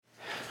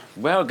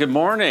Well, good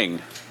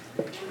morning.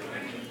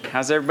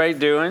 How's everybody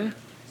doing?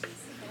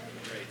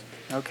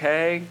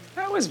 Okay.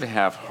 That was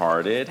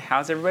half-hearted.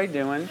 How's everybody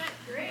doing?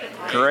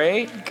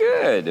 Great.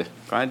 Good.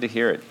 Glad to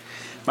hear it.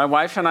 My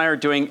wife and I are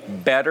doing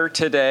better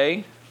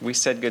today. We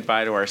said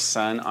goodbye to our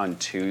son on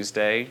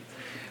Tuesday.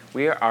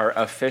 We are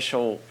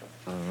official,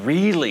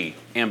 really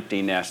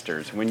empty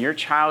nesters. When your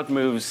child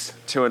moves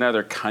to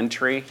another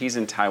country, he's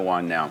in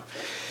Taiwan now.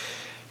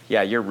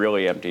 Yeah, you're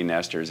really empty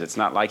nesters. It's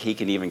not like he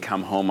can even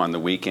come home on the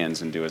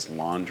weekends and do his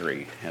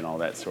laundry and all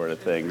that sort of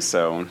thing.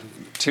 So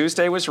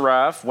Tuesday was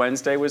rough.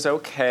 Wednesday was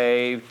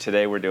okay.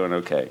 Today we're doing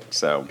okay.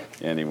 So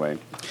anyway,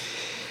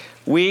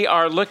 we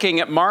are looking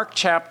at Mark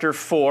chapter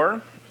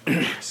 4.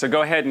 So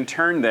go ahead and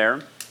turn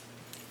there.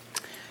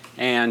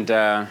 And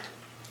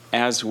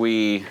as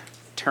we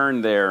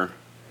turn there,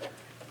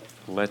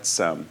 let's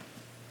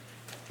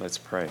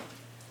pray.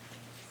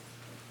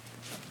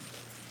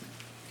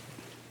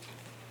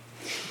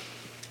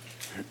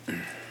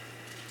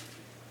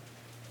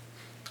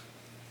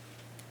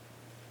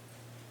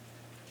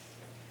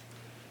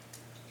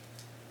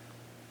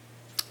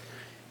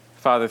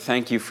 Father,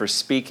 thank you for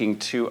speaking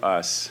to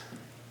us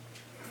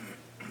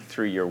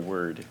through your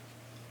word.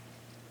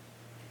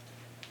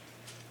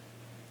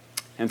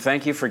 And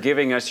thank you for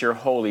giving us your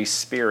Holy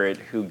Spirit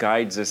who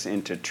guides us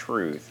into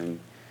truth and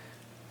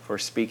for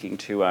speaking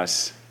to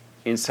us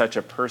in such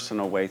a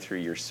personal way through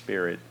your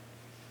Spirit.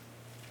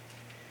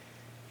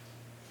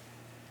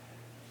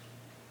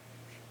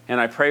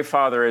 And I pray,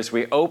 Father, as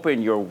we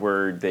open your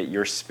word, that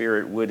your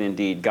Spirit would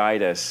indeed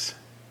guide us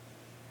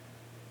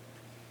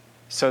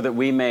so that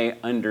we may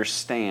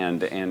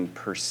understand and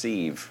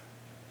perceive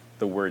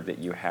the word that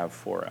you have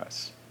for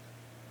us.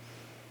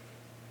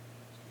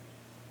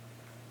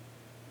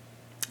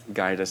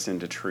 Guide us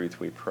into truth,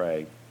 we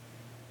pray.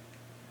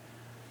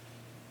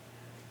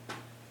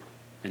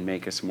 And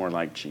make us more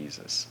like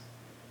Jesus.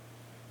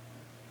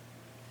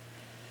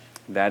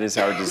 That is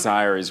our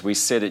desire as we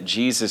sit at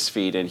Jesus'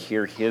 feet and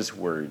hear his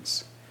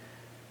words.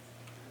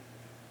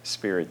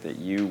 Spirit, that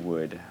you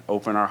would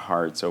open our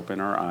hearts,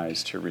 open our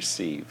eyes to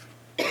receive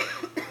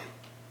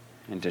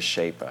and to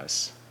shape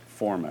us,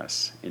 form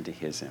us into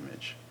his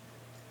image.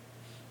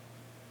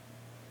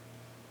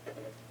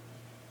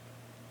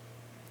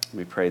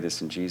 We pray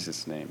this in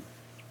Jesus' name.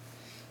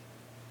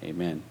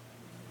 Amen.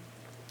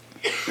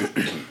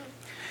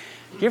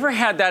 You ever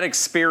had that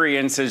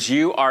experience as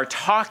you are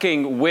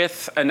talking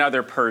with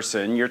another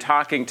person, you're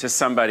talking to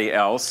somebody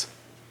else,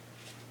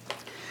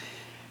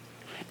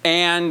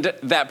 and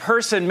that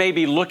person may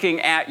be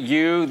looking at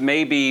you,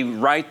 maybe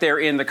right there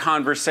in the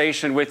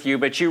conversation with you,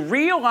 but you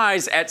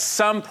realize at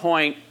some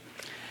point,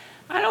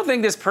 I don't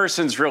think this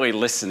person's really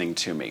listening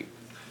to me.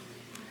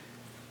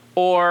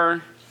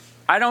 Or,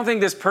 I don't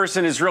think this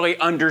person is really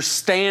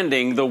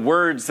understanding the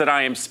words that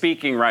I am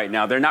speaking right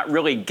now. They're not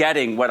really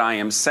getting what I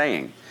am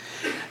saying.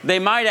 They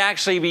might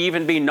actually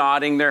even be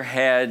nodding their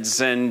heads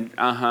and,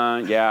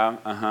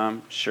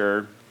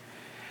 sure.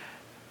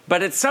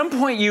 But at some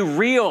point you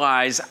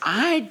realize,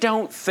 I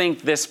don't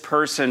think this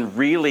person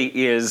really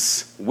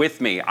is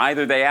with me.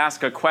 Either they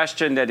ask a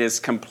question that is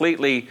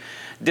completely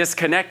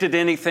disconnected to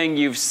anything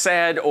you've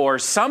said, or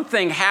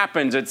something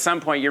happens at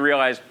some point you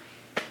realize,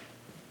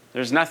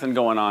 there's nothing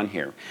going on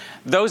here.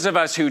 Those of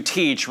us who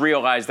teach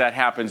realize that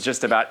happens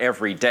just about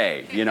every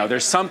day. You know,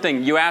 there's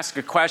something, you ask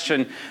a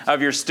question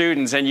of your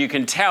students and you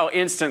can tell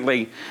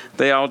instantly,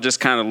 they all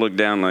just kind of look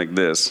down like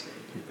this.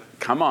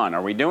 Come on,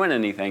 are we doing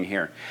anything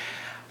here?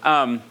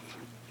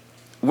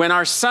 When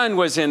our son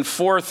was in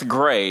fourth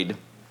grade,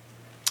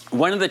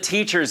 one of the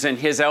teachers in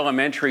his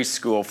elementary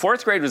school,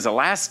 fourth grade was the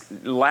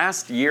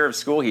last year of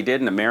school he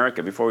did in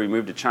America before we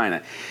moved to China.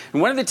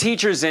 And one of the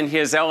teachers in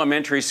his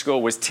elementary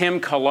school was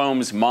Tim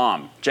Colom's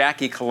mom,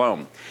 Jackie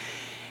Colom.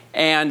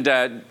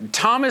 And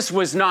Thomas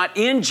was not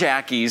in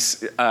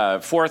Jackie's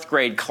fourth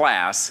grade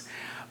class,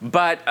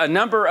 but a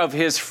number of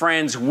his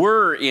friends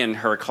were in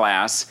her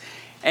class.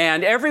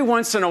 And every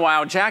once in a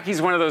while, Jackie's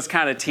one of those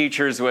kind of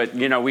teachers that,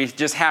 we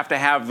just have to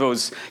have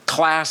those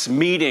class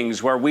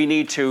meetings where we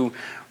need to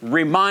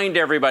remind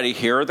everybody,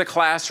 here are the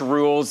class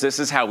rules, this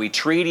is how we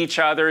treat each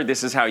other,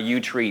 this is how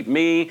you treat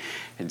me,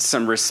 and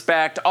some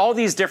respect, all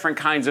these different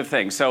kinds of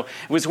things. So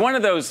it was one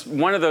of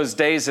those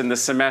days in the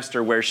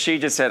semester where she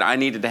just said, I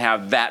needed to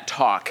have that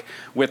talk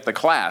with the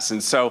class.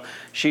 And so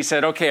she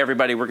said, okay,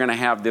 everybody, we're going to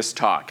have this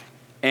talk.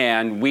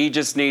 And we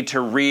just need to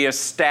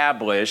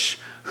reestablish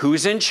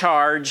who's in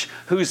charge,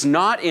 who's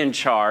not in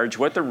charge,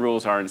 what the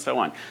rules are, and so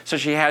on. So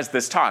she has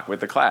this talk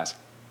with the class.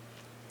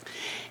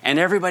 And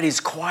everybody's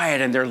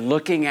quiet, and they're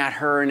looking at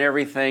her and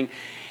everything.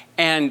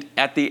 And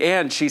at the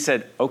end, she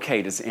said,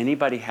 okay, does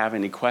anybody have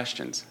any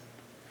questions?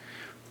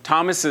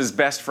 Thomas's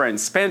best friend,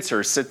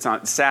 Spencer,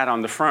 sat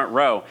on the front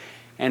row.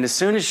 And as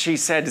soon as she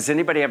said, does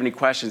anybody have any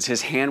questions,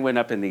 his hand went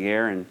up in the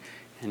air,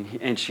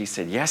 and she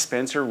said, yes,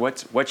 Spencer,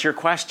 what's your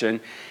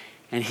question?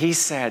 And he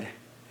said,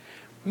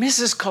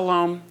 Mrs.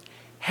 Colom,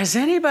 has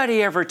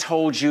anybody ever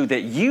told you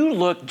that you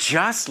look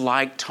just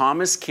like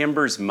Thomas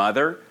Kimber's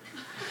mother?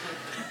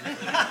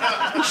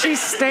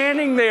 She's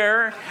standing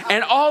there,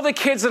 and all the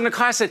kids in the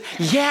class said,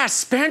 yeah,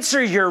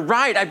 Spencer, you're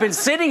right. I've been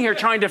sitting here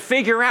trying to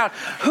figure out,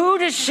 who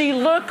does she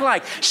look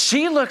like?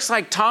 She looks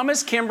like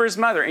Thomas Kimber's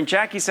mother. And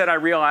Jackie said, I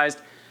realized,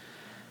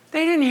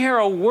 they didn't hear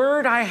a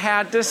word I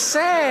had to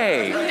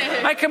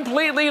say. I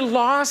completely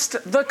lost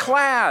the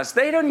class.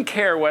 They didn't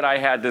care what I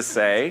had to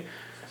say.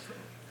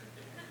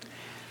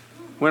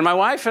 When my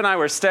wife and I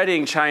were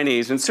studying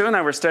Chinese, when Sue and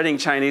I were studying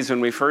Chinese when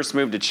we first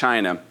moved to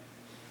China,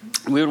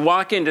 we would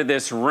walk into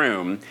this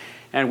room,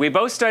 and we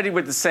both studied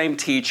with the same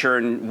teacher,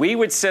 and we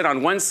would sit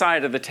on one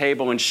side of the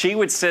table, and she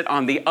would sit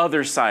on the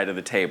other side of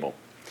the table.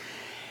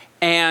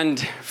 And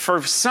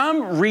for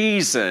some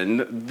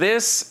reason,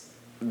 this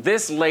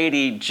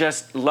lady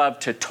just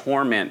loved to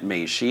torment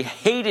me. She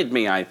hated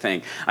me, I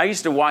think. I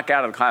used to walk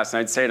out of class and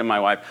I'd say to my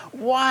wife,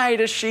 why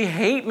does she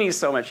hate me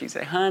so much? She'd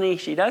say, honey,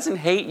 she doesn't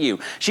hate you.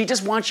 She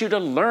just wants you to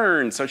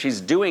learn, so she's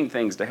doing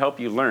things to help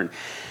you learn.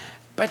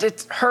 But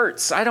it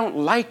hurts. I don't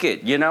like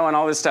it, and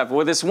all this stuff.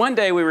 Well, this one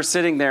day we were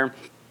sitting there,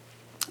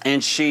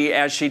 and she,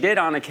 as she did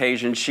on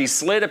occasion, she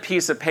slid a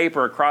piece of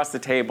paper across the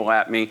table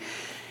at me,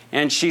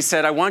 and she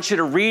said, I want you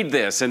to read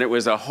this. And it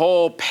was a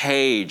whole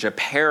page, a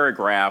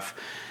paragraph,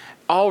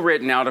 all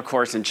written out, of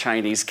course, in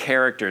Chinese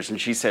characters. And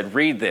she said,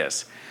 read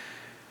this.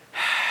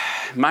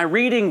 My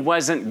reading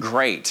wasn't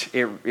great.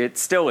 It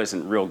still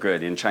isn't real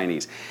good in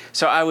Chinese.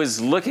 So I was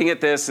looking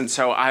at this, and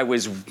so I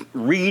was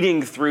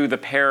reading through the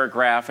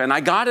paragraph, and I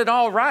got it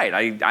all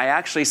right. I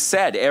actually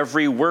said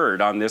every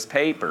word on this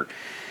paper.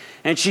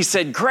 And she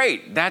said,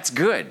 great, that's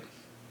good.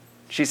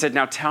 She said,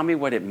 now tell me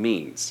what it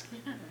means.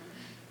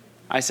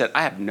 I said,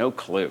 I have no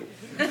clue.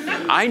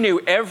 I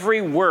knew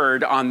every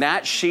word on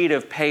that sheet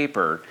of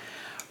paper,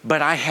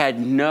 but I had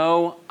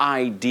no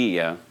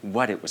idea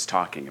what it was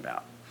talking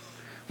about.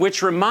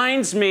 Which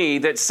reminds me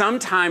that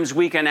sometimes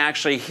we can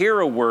actually hear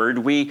a word,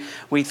 we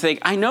think,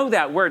 I know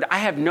that word, I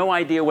have no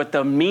idea what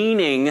the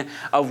meaning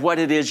of what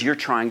it is you're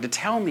trying to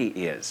tell me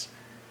is.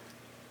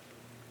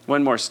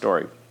 One more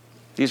story.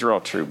 These are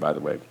all true, by the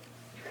way.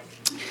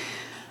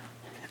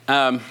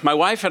 My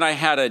wife and I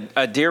had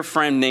a dear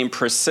friend named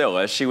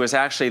Priscilla. She was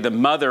actually the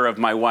mother of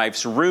my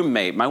wife's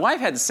roommate. My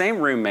wife had the same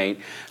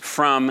roommate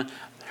from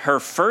her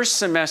first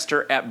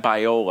semester at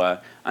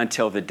Biola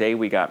until the day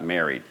we got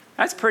married.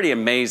 That's pretty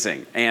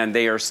amazing, and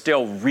they are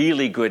still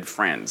really good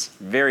friends,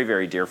 very,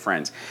 very dear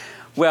friends.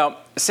 Well,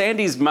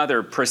 Sandy's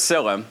mother,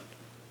 Priscilla,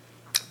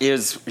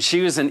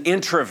 she was an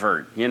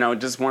introvert,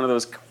 just one of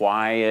those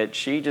quiet,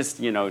 she just,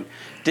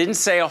 didn't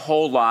say a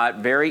whole lot,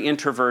 very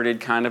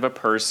introverted kind of a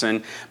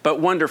person, but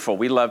wonderful.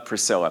 We love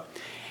Priscilla.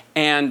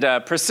 And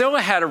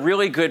Priscilla had a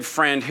really good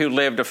friend who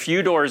lived a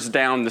few doors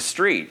down the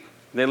street.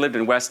 They lived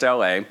in West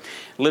LA,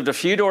 lived a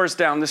few doors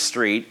down the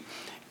street,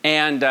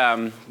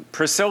 and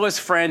Priscilla's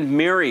friend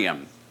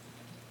Miriam.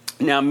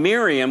 Now,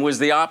 Miriam was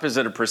the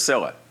opposite of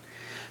Priscilla.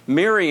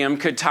 Miriam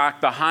could talk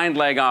the hind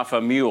leg off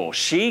a mule.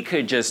 She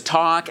could just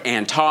talk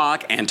and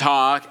talk and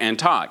talk and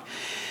talk.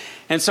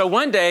 And so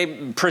one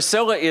day,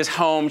 Priscilla is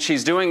home.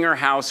 She's doing her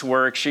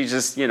housework. She's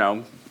just,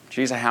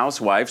 she's a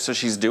housewife, so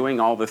she's doing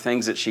all the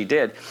things that she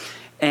did.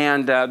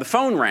 And the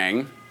phone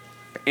rang,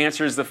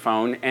 answers the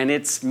phone, and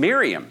it's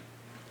Miriam.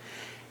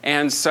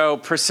 And so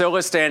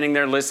Priscilla's standing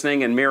there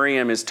listening, and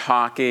Miriam is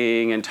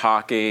talking and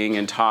talking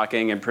and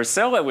talking. And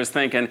Priscilla was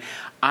thinking,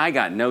 I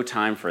got no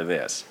time for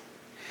this.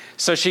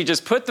 So she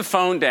just put the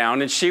phone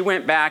down, and she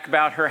went back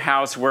about her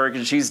housework,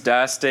 and she's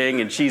dusting,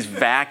 and she's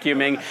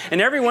vacuuming.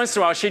 And every once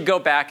in a while, she'd go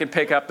back and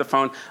pick up the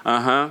phone.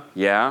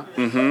 Yeah,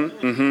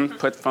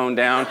 put the phone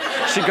down.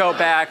 She'd go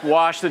back,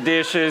 wash the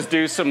dishes,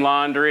 do some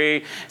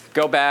laundry,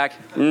 go back,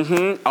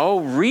 oh,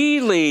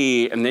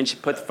 really? And then she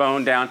put the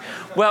phone down.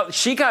 Well,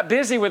 she got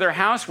busy with her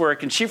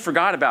housework, and she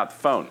forgot about the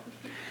phone.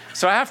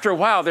 So after a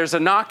while, there's a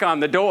knock on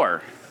the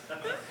door.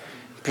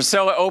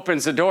 Priscilla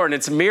opens the door, and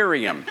it's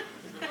Miriam.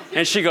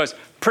 And she goes,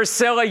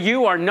 Priscilla,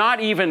 you are not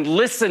even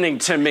listening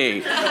to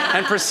me.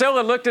 And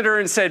Priscilla looked at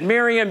her and said,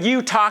 Miriam,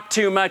 you talk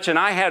too much, and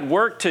I had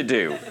work to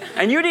do.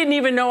 And you didn't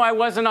even know I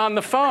wasn't on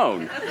the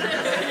phone.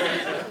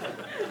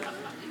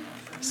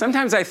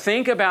 Sometimes I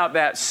think about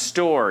that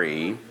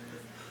story,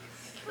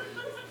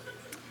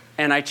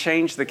 and I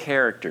change the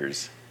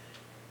characters.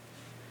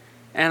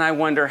 And I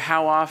wonder,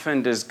 how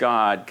often does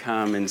God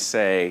come and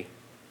say,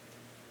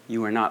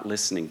 you are not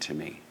listening to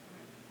me?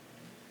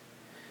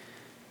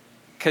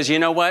 Because you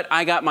know what?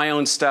 I got my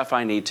own stuff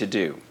I need to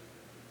do.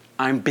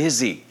 I'm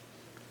busy.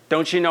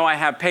 Don't you know I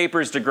have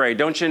papers to grade?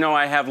 Don't you know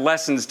I have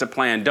lessons to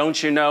plan?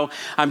 Don't you know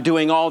I'm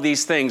doing all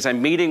these things?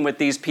 I'm meeting with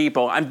these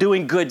people. I'm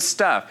doing good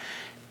stuff.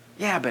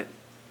 Yeah, but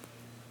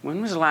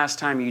when was the last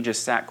time you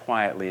just sat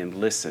quietly and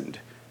listened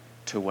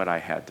to what I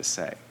had to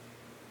say?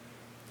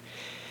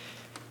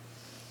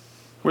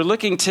 We're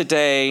looking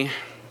today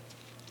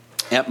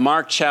at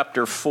Mark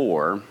chapter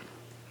 4,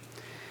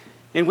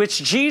 in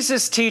which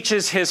Jesus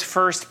teaches his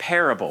first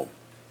parable.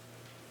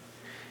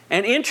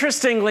 And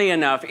interestingly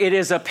enough, it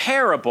is a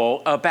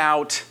parable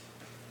about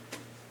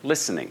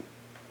listening.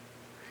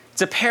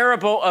 It's a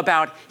parable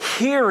about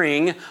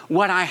hearing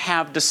what I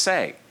have to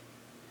say.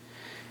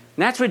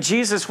 And that's what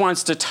Jesus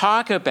wants to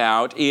talk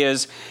about,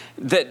 is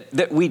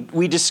that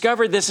we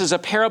discovered this is a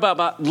parable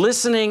about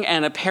listening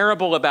and a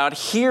parable about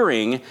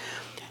hearing.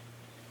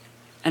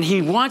 And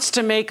he wants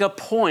to make a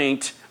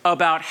point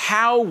about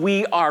how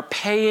we are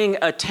paying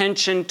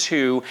attention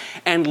to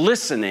and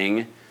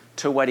listening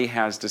to what he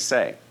has to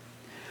say.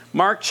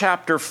 Mark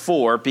chapter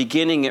 4,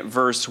 beginning at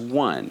verse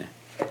 1.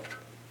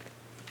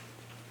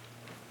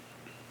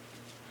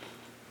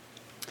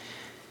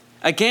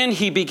 Again,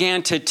 he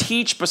began to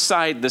teach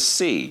beside the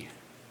sea,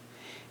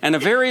 and a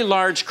very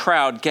large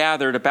crowd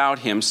gathered about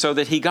him, so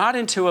that he got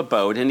into a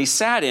boat and he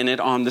sat in it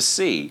on the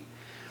sea.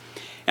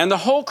 And the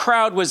whole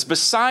crowd was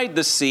beside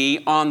the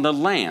sea on the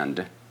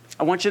land.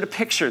 I want you to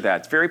picture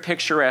that. It's very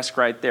picturesque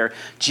right there.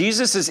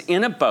 Jesus is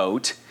in a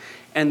boat,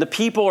 and the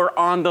people are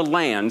on the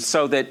land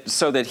so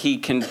that he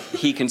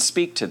can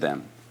speak to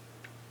them.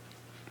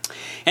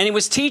 And he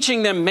was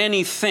teaching them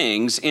many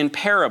things in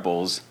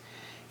parables.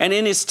 And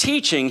in his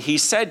teaching, he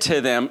said to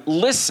them,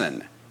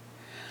 "Listen,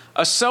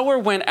 a sower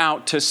went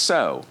out to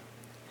sow.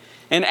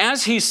 And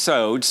as he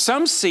sowed,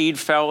 some seed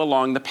fell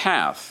along the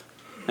path,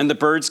 and the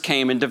birds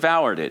came and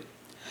devoured it.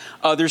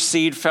 Other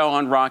seed fell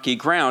on rocky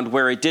ground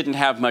where it didn't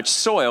have much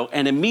soil,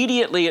 and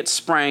immediately it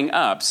sprang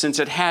up, since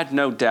it had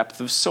no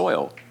depth of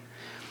soil.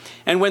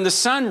 And when the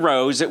sun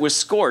rose, it was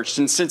scorched,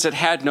 and since it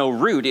had no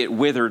root, it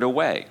withered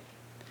away.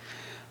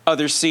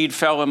 Other seed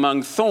fell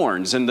among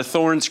thorns, and the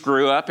thorns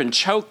grew up and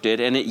choked it,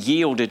 and it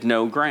yielded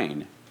no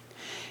grain.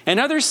 And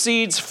other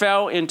seeds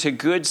fell into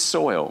good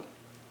soil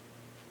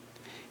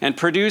and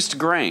produced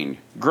grain,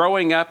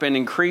 growing up and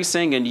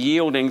increasing and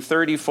yielding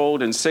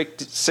 30-fold and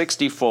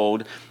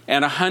 60-fold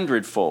and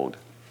 100-fold.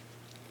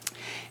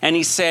 And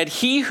he said,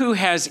 'He who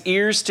has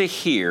ears to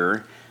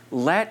hear,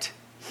 let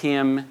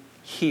him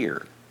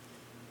hear.'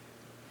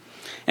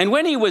 And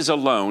when he was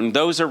alone,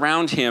 those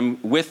around him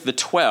with the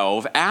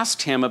 12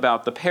 asked him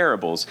about the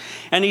parables.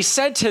 And he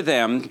said to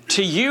them,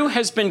 'To you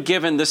has been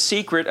given the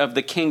secret of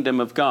the kingdom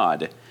of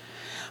God.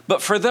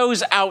 But for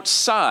those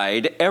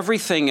outside,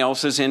 everything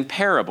else is in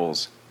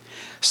parables,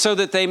 so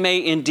that they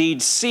may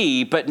indeed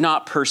see but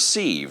not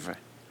perceive,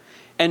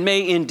 and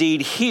may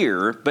indeed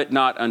hear but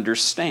not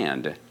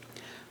understand,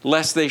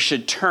 lest they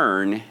should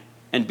turn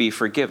and be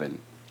forgiven.'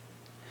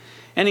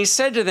 And he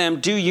said to them,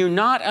 'Do you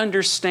not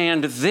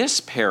understand this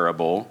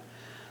parable?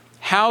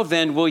 How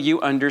then will you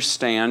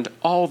understand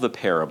all the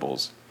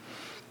parables?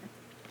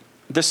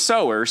 The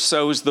sower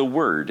sows the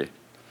word.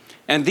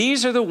 And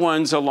these are the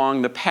ones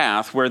along the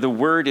path where the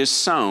word is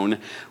sown.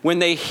 When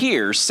they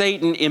hear,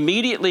 Satan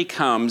immediately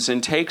comes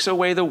and takes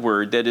away the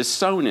word that is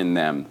sown in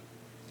them.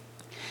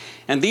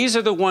 And these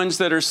are the ones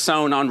that are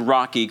sown on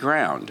rocky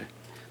ground,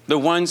 the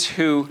ones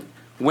who,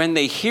 when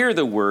they hear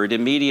the word,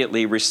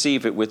 immediately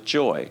receive it with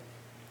joy.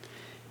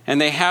 And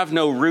they have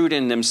no root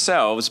in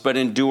themselves, but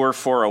endure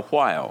for a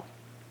while.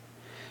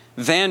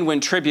 Then when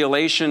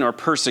tribulation or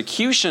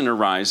persecution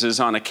arises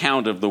on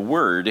account of the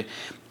word,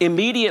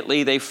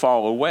 immediately they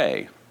fall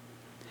away.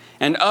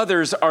 And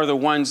others are the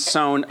ones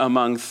sown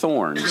among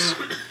thorns.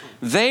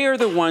 They are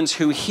the ones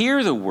who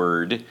hear the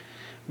word,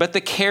 but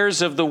the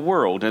cares of the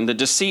world and the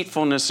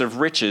deceitfulness of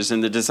riches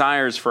and the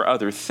desires for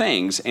other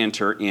things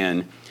enter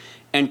in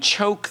and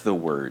choke the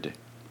word,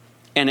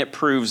 and it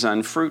proves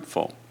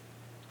unfruitful.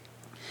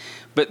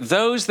 But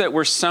those that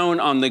were sown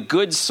on the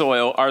good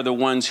soil are the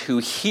ones who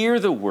hear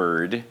the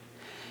word,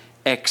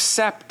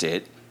 accept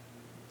it,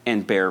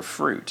 and bear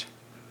fruit,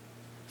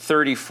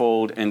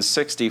 30-fold and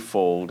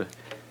 60-fold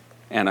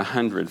and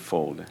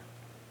 100-fold.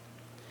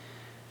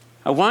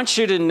 I want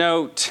you to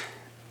note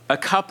a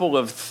couple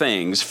of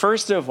things.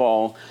 First of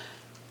all,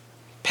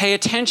 pay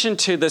attention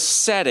to the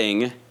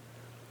setting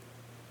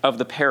of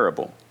the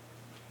parable.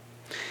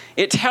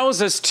 It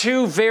tells us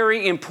two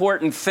very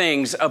important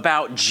things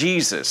about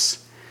Jesus.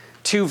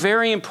 Two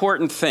very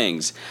important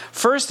things.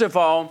 First of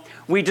all,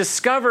 we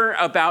discover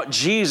about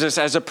Jesus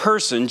as a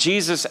person,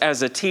 Jesus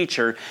as a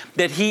teacher,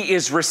 that he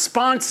is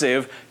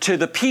responsive to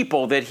the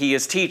people that he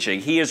is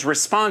teaching. He is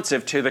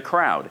responsive to the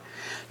crowd.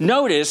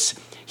 Notice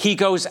he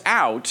goes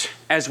out,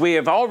 as we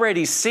have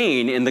already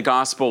seen in the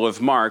Gospel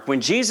of Mark. When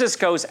Jesus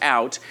goes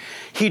out,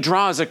 he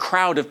draws a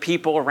crowd of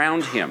people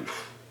around him.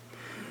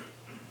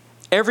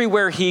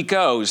 Everywhere he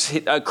goes,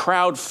 a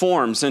crowd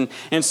forms. And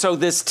so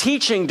this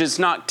teaching does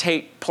not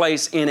take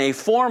place in a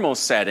formal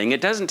setting. It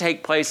doesn't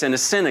take place in a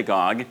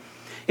synagogue.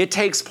 It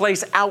takes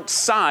place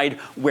outside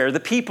where the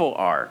people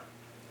are,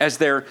 as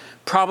they're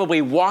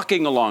probably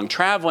walking along,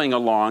 traveling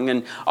along,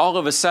 and all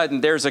of a sudden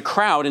there's a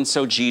crowd, and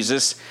so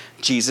Jesus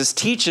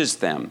teaches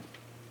them.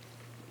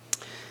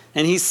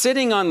 And he's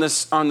sitting on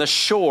the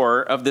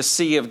shore of the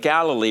Sea of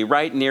Galilee,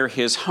 right near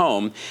his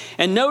home.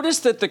 And notice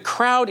that the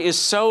crowd is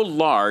so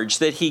large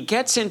that he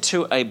gets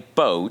into a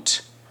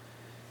boat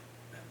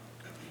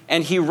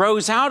and he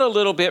rows out a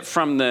little bit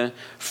from the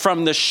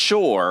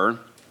shore,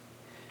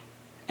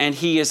 and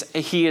he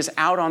is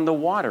out on the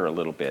water a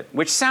little bit,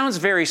 which sounds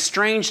very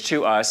strange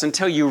to us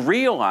until you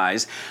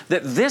realize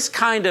that this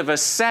kind of a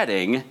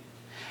setting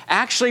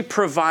actually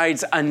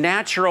provides a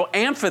natural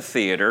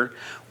amphitheater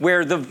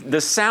where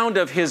the sound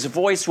of his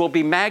voice will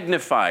be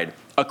magnified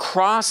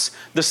across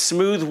the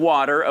smooth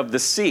water of the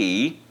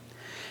sea.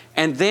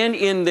 And then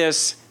in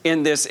this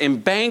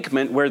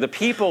embankment where the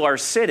people are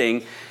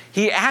sitting,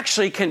 he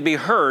actually can be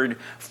heard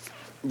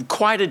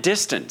quite a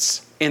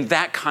distance in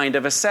that kind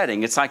of a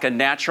setting. It's like a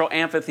natural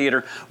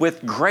amphitheater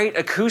with great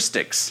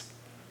acoustics.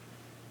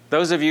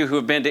 Those of you who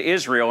have been to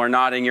Israel are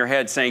nodding your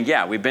head saying,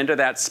 yeah, we've been to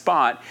that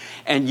spot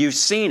and you've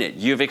seen it.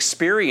 You've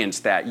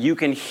experienced that. You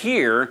can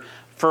hear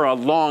for a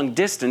long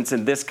distance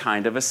in this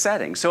kind of a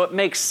setting. So it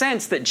makes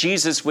sense that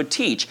Jesus would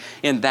teach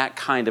in that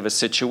kind of a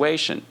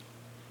situation.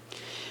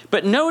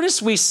 But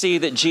notice we see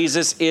that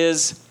Jesus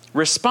is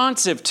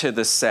responsive to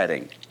the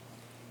setting.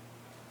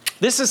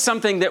 This is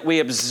something that we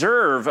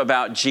observe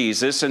about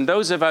Jesus, and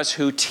those of us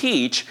who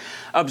teach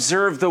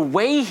observe the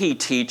way he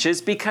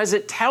teaches because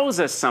it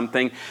tells us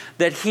something,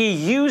 that he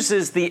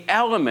uses the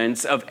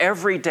elements of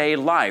everyday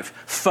life,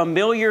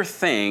 familiar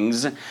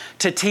things,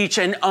 to teach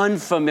an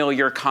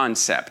unfamiliar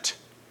concept.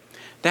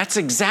 That's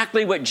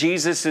exactly what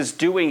Jesus is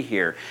doing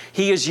here.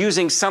 He is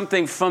using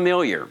something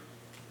familiar.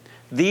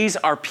 These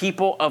are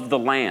people of the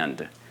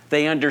land.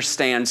 They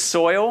understand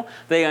soil,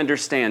 they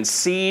understand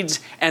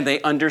seeds, and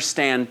they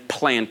understand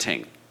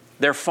planting.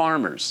 They're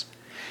farmers.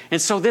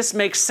 And so this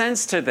makes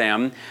sense to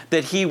them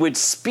that he would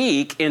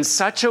speak in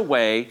such a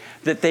way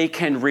that they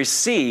can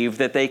receive,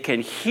 that they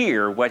can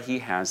hear what he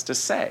has to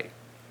say.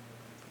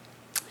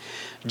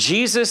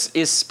 Jesus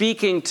is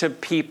speaking to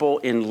people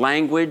in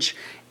language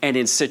and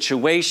in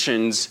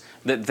situations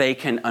that they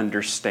can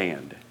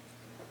understand.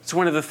 It's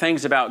one of the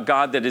things about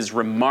God that is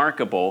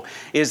remarkable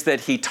is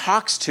that he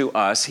talks to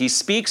us, he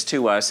speaks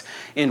to us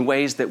in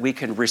ways that we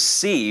can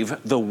receive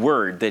the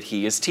word that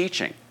he is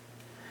teaching.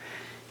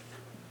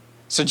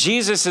 So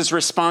Jesus is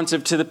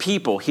responsive to the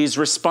people. He's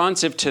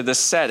responsive to the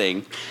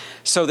setting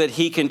so that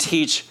he can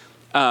teach,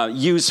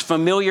 use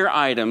familiar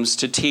items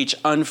to teach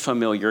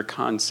unfamiliar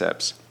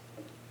concepts.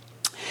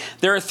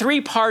 There are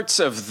three parts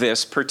of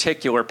this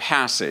particular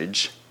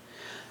passage.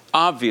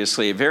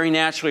 Obviously, it very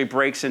naturally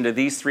breaks into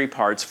these three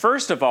parts.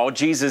 First of all,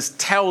 Jesus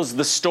tells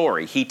the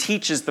story. He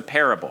teaches the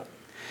parable.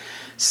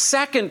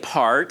 Second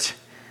part,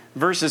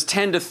 verses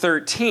 10 to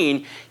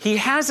 13, he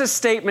has a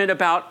statement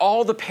about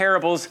all the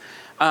parables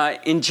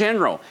in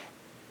general.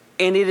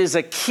 And it is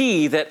a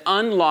key that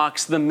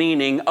unlocks the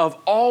meaning of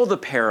all the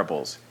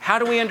parables. How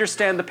do we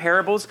understand the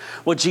parables?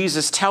 Well,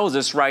 Jesus tells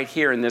us right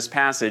here in this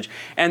passage.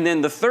 And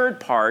then the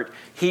third part,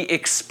 he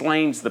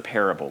explains the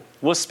parable.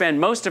 We'll spend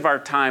most of our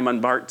time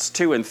on parts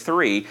 2 and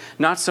 3,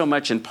 not so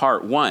much in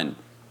part 1,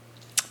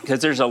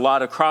 because there's a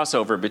lot of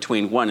crossover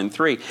between 1 and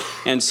 3.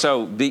 And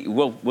so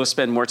we'll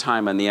spend more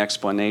time on the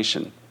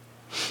explanation.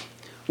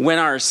 When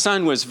our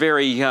son was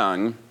very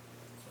young,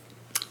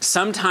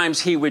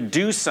 sometimes he would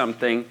do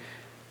something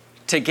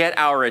to get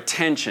our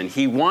attention.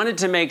 He wanted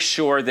to make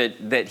sure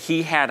that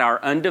he had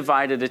our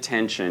undivided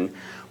attention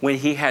when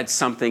he had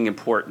something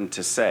important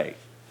to say.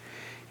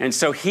 And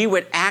so he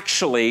would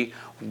actually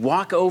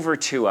walk over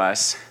to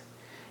us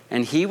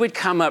and he would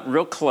come up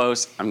real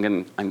close.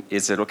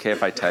 Is it okay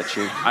if I touch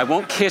you? I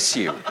won't kiss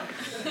you.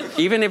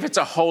 Even if it's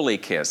a holy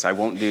kiss, I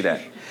won't do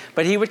that.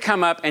 But he would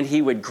come up and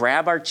he would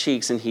grab our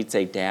cheeks and he'd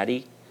say,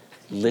 "Daddy,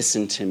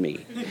 listen to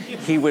me."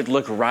 He would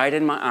look right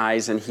in my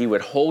eyes and he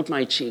would hold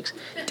my cheeks.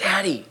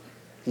 "Daddy,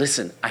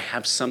 listen, I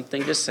have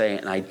something to say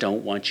and I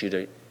don't want you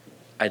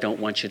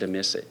to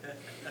miss it."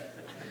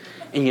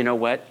 And you know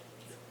what?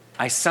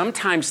 I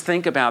sometimes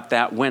think about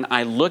that when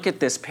I look at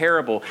this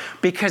parable,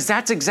 because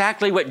that's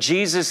exactly what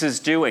Jesus is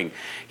doing.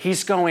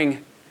 He's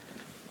going,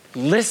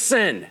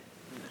 listen,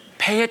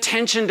 pay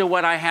attention to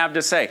what I have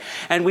to say.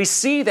 And we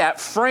see that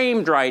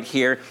framed right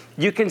here.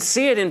 You can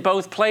see it in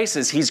both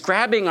places. He's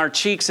grabbing our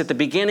cheeks at the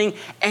beginning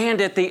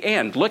and at the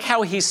end. Look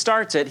how he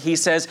starts it. He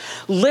says,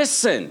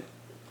 listen.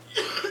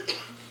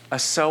 A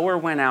sower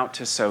went out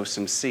to sow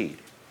some seed.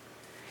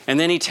 And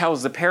then he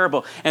tells the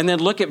parable. And then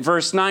look at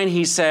verse 9.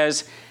 He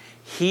says,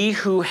 he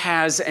who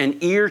has an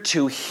ear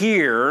to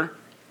hear,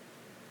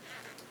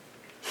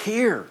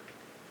 hear.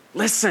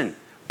 Listen.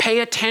 Pay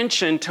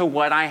attention to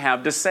what I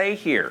have to say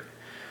here.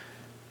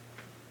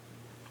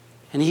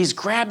 And he's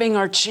grabbing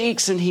our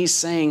cheeks and he's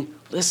saying,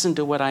 listen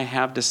to what I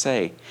have to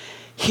say.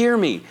 Hear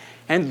me.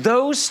 And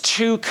those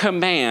two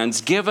commands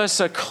give us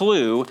a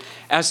clue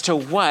as to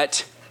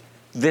what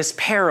this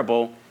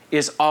parable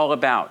is all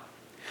about.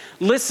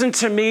 Listen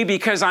to me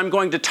because I'm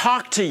going to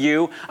talk to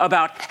you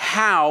about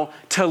how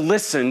to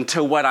listen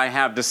to what I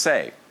have to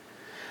say.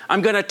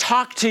 I'm going to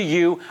talk to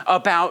you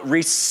about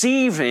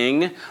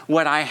receiving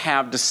what I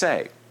have to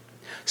say.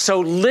 So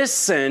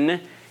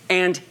listen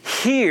and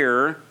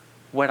hear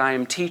what I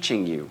am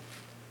teaching you.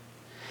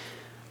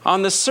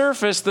 On the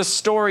surface, the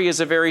story is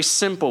a very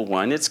simple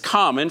one. It's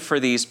common for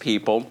these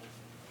people.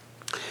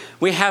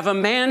 We have a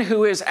man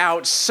who is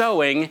out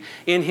sowing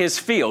in his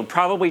field,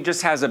 probably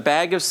just has a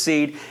bag of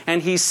seed,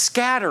 and he's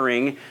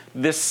scattering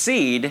the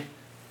seed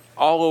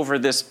all over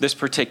this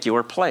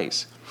particular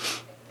place.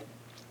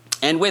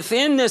 And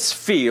within this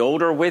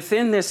field, or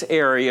within this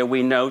area,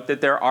 we note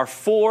that there are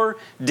 4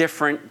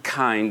 different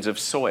kinds of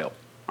soil,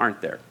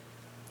 aren't there?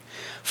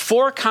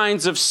 4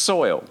 kinds of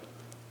soil.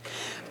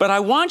 But I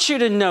want you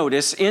to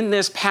notice in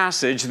this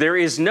passage, there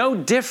is no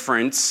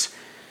difference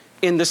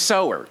in the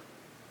sower.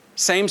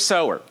 Same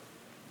sower.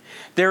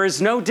 There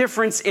is no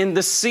difference in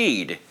the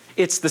seed.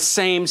 It's the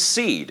same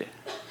seed.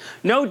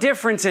 No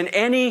difference in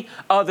any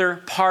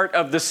other part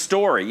of the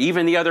story,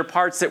 even the other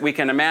parts that we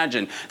can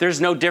imagine.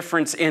 There's no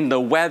difference in the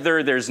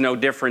weather. There's no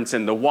difference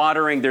in the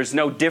watering. There's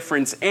no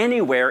difference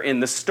anywhere in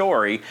the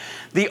story.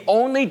 The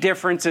only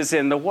difference is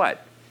in the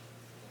what?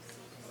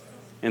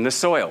 In the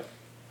soil.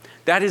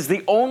 That is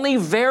the only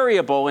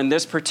variable in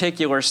this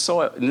particular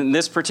story.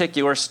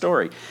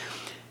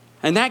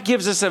 And that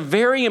gives us a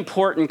very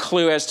important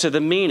clue as to the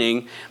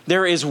meaning.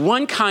 There is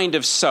one kind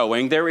of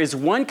sowing, there is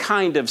one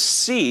kind of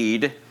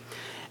seed,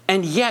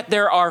 and yet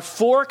there are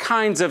 4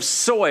 kinds of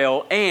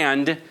soil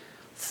and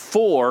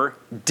 4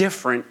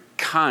 different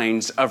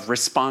kinds of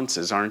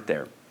responses, aren't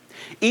there?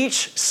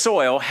 Each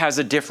soil has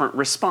a different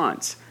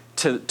response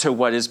to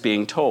what is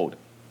being told.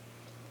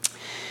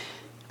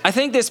 I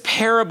think this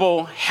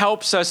parable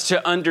helps us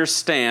to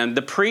understand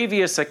the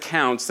previous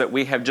accounts that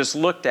we have just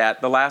looked at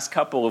the last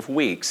couple of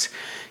weeks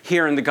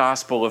here in the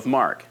Gospel of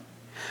Mark.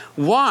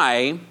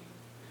 Why,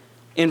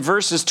 in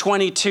verses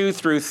 22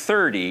 through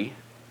 30,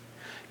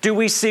 do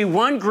we see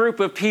one group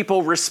of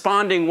people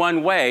responding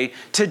one way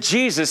to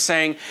Jesus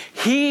saying,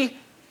 he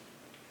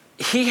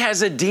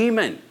has a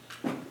demon,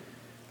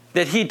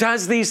 that he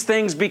does these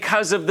things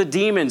because of the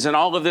demons and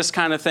all of this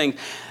kind of thing?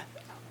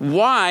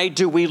 Why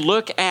do we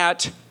look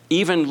at,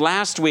 even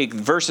last week,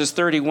 verses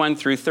 31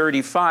 through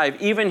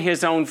 35, even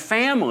his own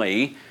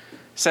family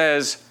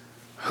says,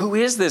 who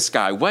is this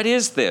guy? What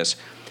is this?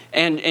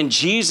 And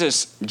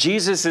Jesus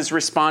is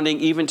responding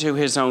even to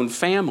his own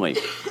family.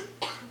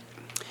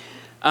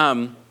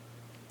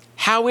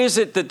 How is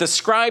it that the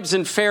scribes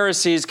and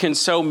Pharisees can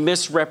so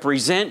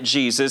misrepresent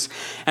Jesus?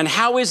 And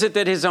how is it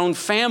that his own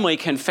family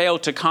can fail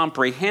to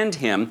comprehend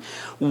him?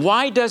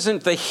 Why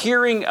doesn't the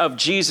hearing of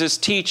Jesus'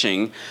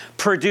 teaching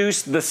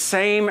produce the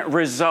same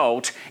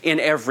result in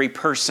every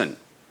person?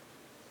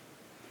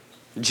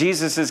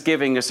 Jesus is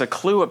giving us a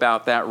clue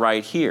about that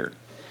right here.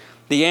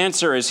 The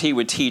answer, as he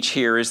would teach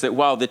here, is that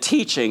while the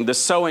teaching, the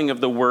sowing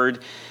of the word,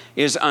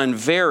 is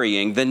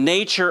unvarying, the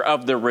nature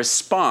of the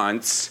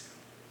response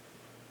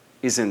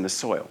is in the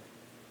soil,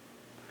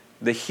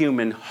 the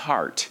human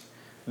heart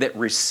that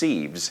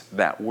receives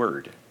that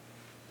word.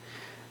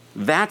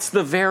 That's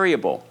the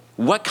variable.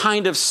 What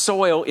kind of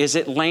soil is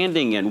it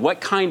landing in?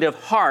 What kind of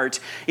heart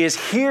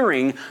is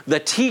hearing the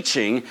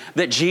teaching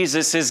that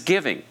Jesus is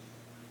giving?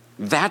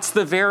 That's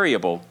the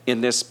variable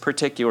in this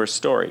particular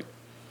story.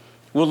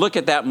 We'll look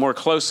at that more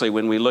closely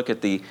when we look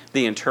at the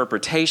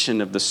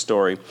interpretation of the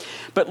story.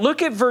 But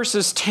look at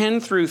verses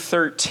 10 through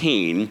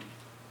 13,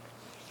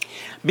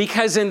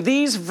 because in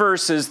these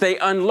verses, they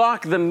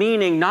unlock the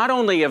meaning not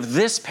only of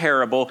this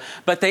parable,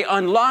 but they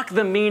unlock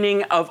the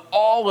meaning of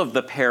all of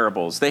the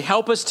parables. They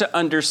help us to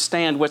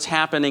understand what's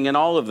happening in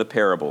all of the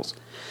parables.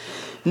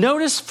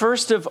 Notice,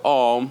 first of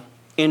all,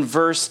 in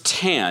verse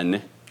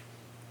 10,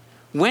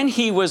 when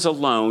he was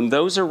alone,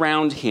 those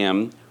around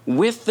him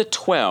with the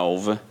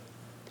 12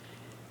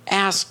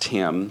 asked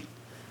him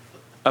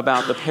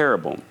about the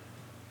parable.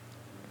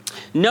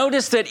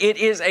 Notice that it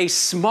is a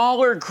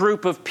smaller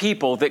group of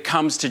people that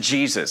comes to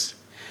Jesus.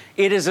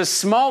 It is a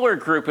smaller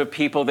group of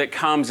people that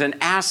comes and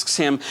asks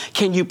him,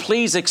 can you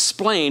please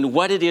explain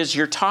what it is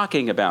you're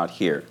talking about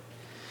here?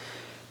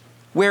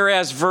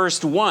 Whereas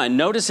verse 1,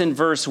 notice in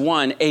verse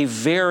 1, a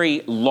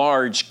very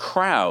large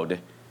crowd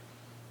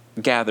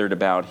gathered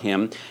about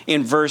him.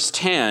 In verse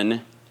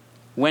 10,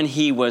 when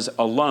he was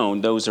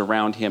alone, those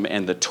around him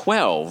and the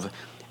 12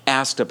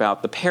 asked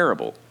about the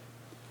parable.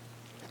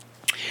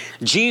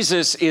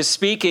 Jesus is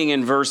speaking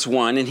in verse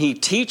 1, and he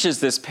teaches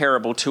this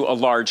parable to a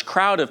large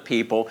crowd of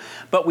people,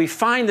 but we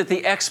find that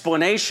the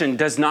explanation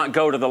does not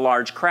go to the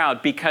large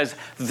crowd because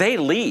they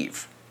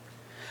leave.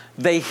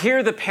 They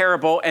hear the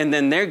parable and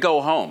then they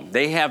go home.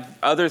 They have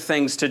other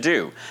things to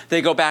do.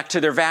 They go back to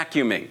their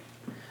vacuuming.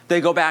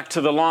 They go back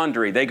to the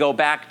laundry. They go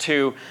back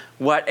to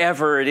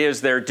whatever it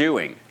is they're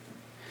doing.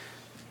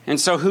 And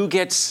so who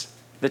gets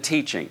the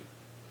teaching?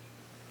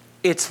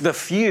 It's the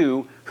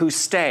few who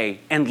stay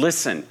and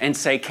listen and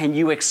say, can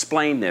you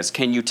explain this?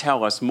 Can you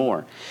tell us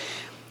more?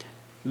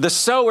 The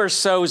sower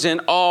sows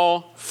in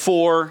all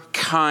 4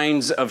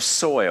 kinds of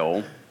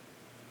soil,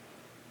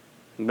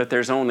 but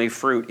there's only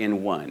fruit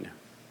in one.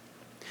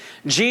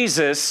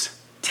 Jesus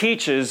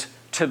teaches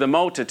to the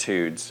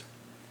multitudes,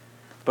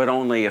 but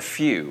only a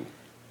few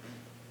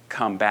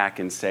come back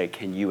and say,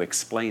 can you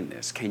explain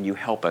this? Can you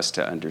help us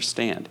to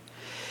understand?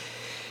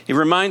 It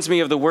reminds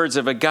me of the words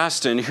of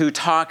Augustine, who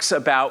talks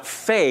about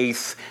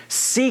faith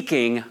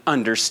seeking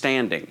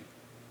understanding.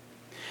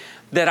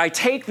 That I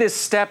take this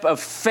step of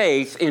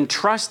faith in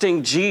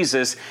trusting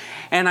Jesus,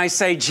 and I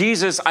say,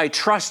 Jesus, I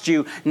trust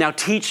you. Now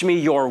teach me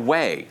your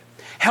way.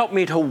 Help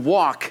me to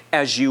walk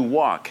as you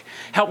walk.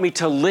 Help me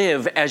to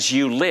live as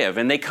you live.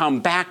 And they come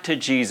back to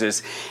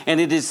Jesus.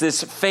 And it is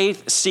this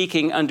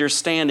faith-seeking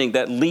understanding,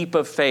 that leap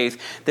of faith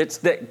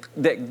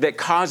that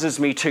causes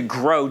me to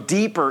grow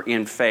deeper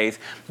in faith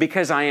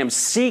because I am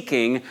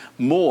seeking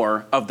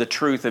more of the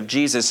truth of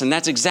Jesus. And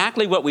that's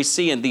exactly what we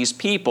see in these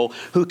people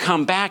who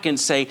come back and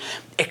say,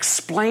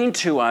 explain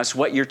to us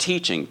what you're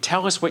teaching.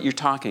 Tell us what you're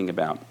talking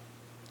about.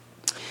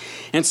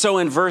 And so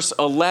in verse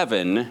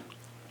 11,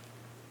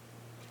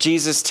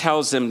 Jesus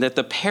tells them that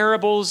the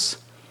parables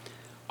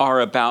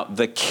are about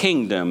the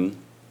kingdom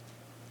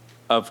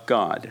of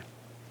God.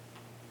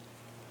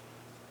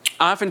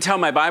 I often tell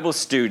my Bible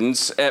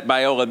students at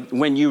Biola,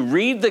 when you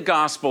read the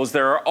Gospels,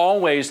 there are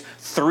always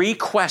 3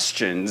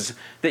 questions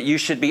that you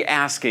should be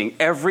asking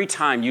every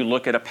time you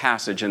look at a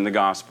passage in the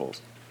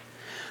Gospels.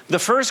 The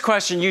first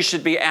question you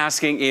should be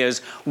asking is,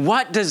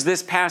 what does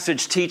this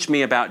passage teach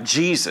me about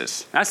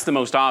Jesus? That's the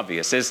most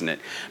obvious, isn't it?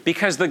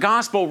 Because the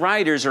gospel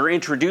writers are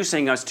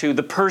introducing us to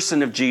the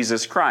person of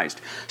Jesus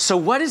Christ. So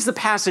what is the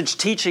passage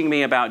teaching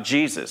me about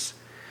Jesus?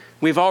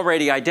 We've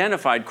already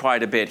identified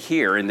quite a bit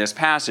here in this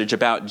passage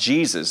about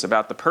Jesus,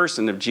 about the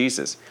person of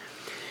Jesus.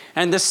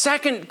 And the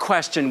second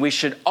question we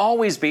should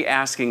always be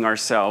asking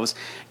ourselves,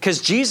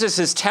 because Jesus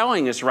is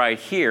telling us right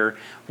here,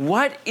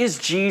 what is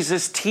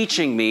Jesus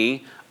teaching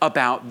me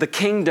about the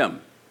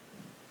kingdom?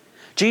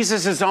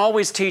 Jesus is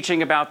always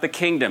teaching about the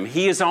kingdom.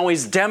 He is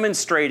always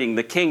demonstrating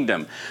the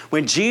kingdom.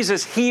 When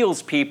Jesus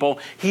heals people,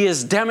 he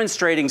is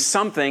demonstrating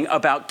something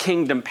about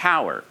kingdom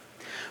power.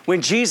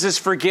 When Jesus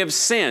forgives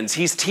sins,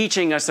 he's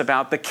teaching us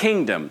about the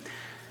kingdom.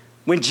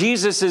 When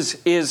Jesus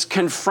is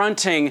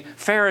confronting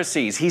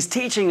Pharisees, he's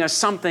teaching us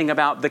something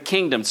about the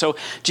kingdom. So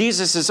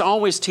Jesus is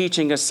always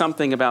teaching us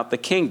something about the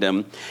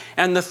kingdom.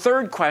 And the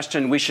third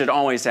question we should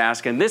always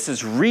ask, and this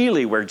is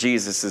really where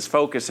Jesus is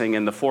focusing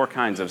in the 4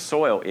 kinds of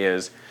soil,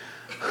 is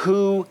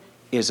who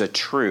is a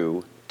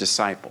true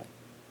disciple?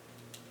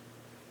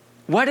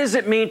 What does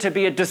it mean to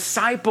be a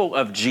disciple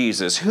of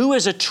Jesus? Who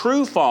is a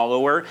true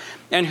follower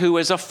and who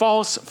is a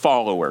false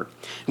follower?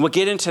 And we'll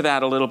get into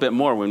that a little bit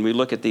more when we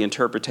look at the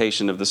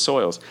interpretation of the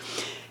soils.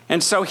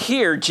 And so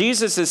here,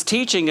 Jesus is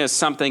teaching us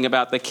something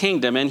about the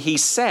kingdom, and he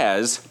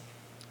says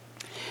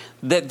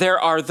that there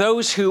are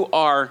those who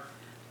are,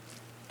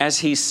 as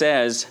he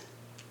says,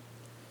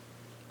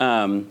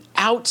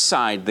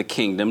 outside the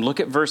kingdom.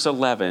 Look at verse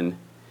 11.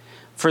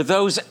 For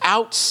those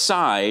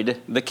outside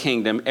the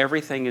kingdom,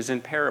 everything is in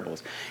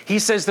parables. He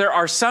says there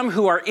are some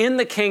who are in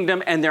the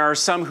kingdom and there are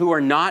some who are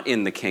not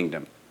in the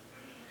kingdom.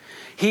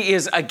 He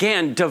is,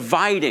 again,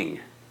 dividing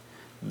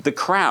the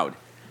crowd.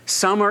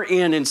 Some are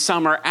in and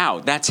some are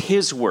out. That's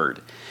his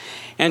word.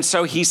 And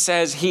so he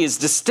says he is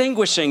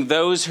distinguishing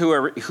those who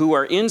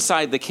are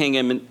inside the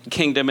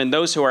kingdom and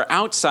those who are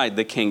outside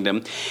the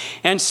kingdom.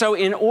 And so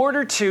in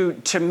order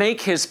to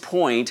make his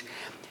point,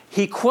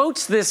 he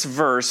quotes this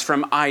verse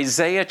from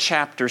Isaiah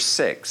chapter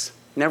 6.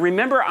 Now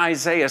remember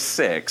Isaiah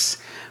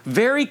 6,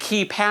 very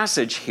key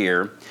passage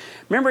here.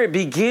 Remember, it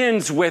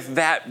begins with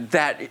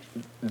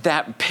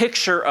that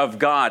picture of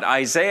God.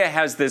 Isaiah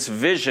has this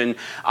vision,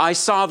 I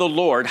saw the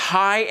Lord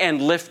high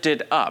and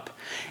lifted up.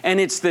 And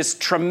it's this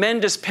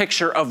tremendous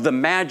picture of the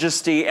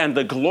majesty and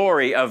the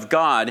glory of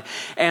God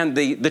and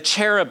the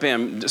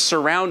cherubim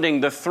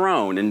surrounding the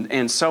throne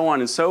and so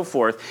on and so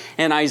forth.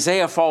 And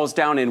Isaiah falls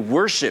down in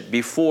worship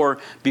before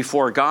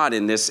God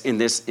in this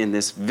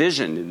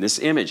vision, in this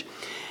image.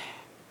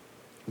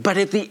 But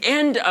at the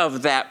end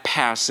of that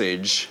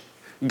passage,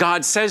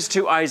 God says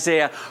to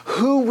Isaiah,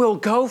 who will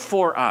go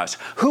for us?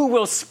 Who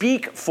will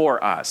speak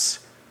for us?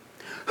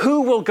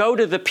 Who will go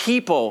to the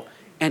people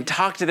and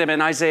talk to them?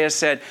 And Isaiah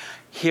said,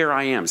 here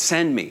I am,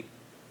 send me.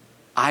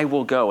 I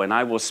will go and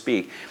I will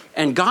speak.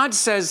 And God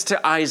says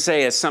to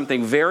Isaiah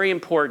something very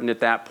important at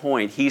that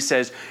point. He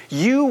says,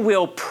 you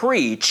will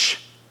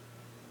preach,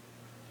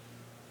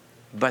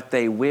 but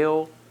they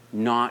will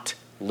not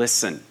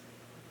listen.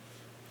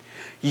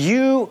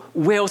 You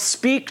will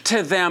speak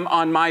to them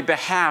on my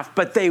behalf,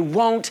 but they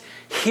won't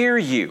hear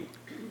you.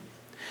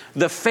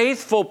 The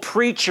faithful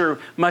preacher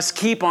must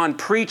keep on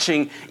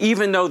preaching,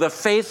 even though the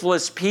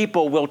faithless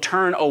people will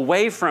turn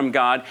away from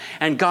God.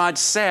 And God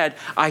said,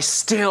 I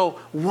still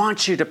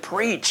want you to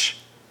preach.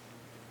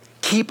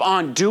 Keep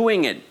on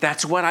doing it.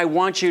 That's what I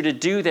want you to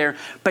do there.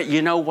 But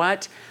you know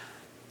what?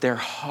 Their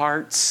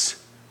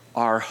hearts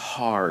are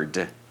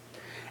hard.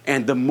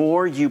 And the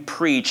more you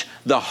preach,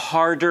 the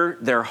harder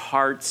their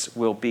hearts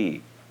will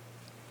be.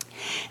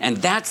 And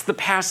that's the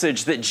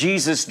passage that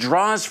Jesus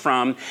draws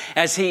from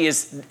as he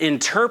is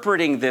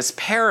interpreting this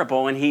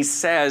parable. And he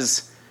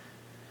says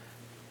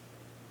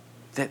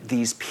that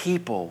these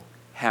people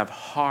have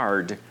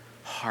hard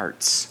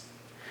hearts.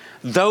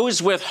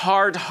 Those with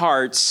hard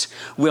hearts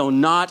will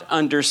not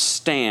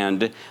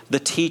understand the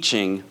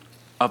teaching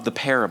of the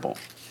parable.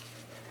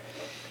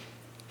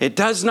 It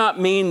does not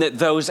mean that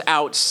those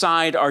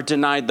outside are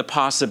denied the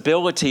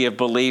possibility of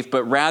belief,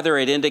 but rather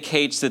it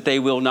indicates that they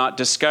will not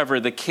discover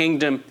the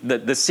kingdom,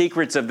 the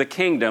secrets of the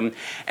kingdom,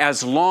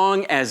 as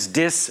long as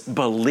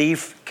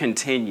disbelief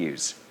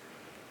continues.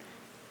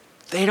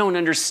 They don't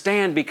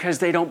understand because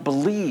they don't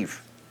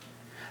believe.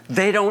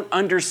 They don't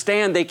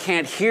understand, they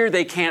can't hear,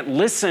 they can't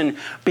listen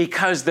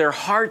because their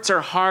hearts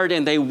are hard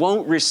and they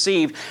won't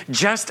receive.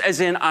 Just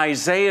as in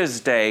Isaiah's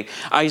day,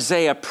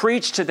 Isaiah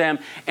preached to them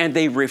and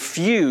they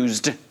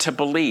refused to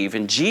believe.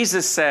 And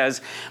Jesus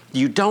says,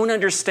 you don't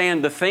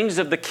understand the things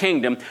of the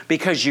kingdom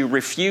because you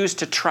refuse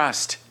to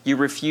trust, you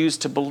refuse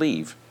to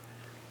believe.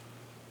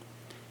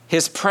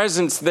 His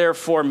presence,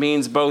 therefore,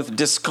 means both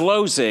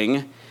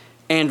disclosing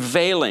and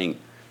veiling.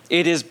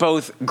 It is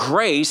both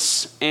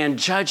grace and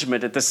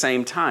judgment at the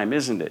same time,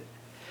 isn't it?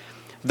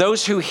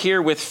 Those who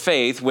hear with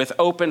faith, with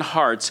open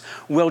hearts,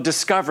 will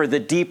discover the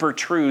deeper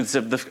truths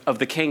of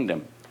the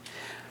kingdom.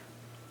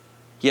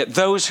 Yet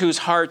those whose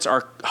hearts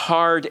are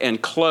hard and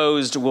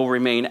closed will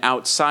remain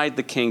outside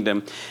the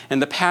kingdom.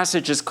 And the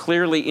passage is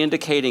clearly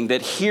indicating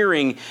that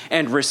hearing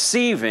and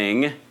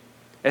receiving,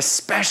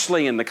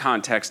 especially in the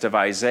context of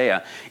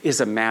Isaiah,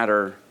 is a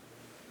matter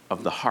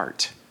of the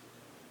heart.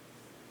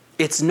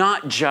 It's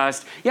not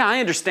just,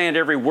 I understand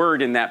every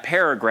word in that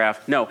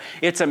paragraph. No,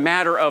 it's a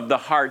matter of the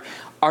heart.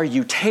 Are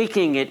you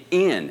taking it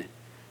in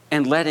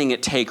and letting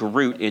it take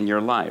root in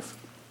your life?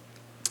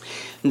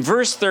 In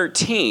verse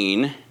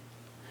 13,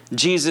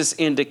 Jesus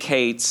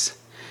indicates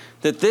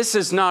that this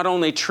is not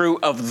only true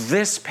of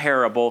this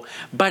parable,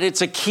 but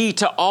it's a key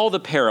to all the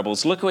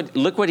parables. Look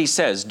what he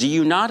says. Do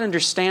you not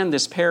understand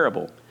this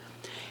parable?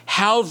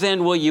 How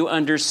then will you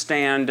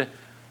understand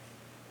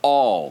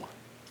all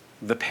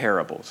the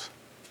parables?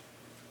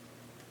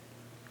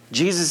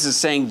 Jesus is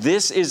saying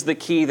this is the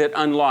key that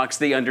unlocks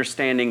the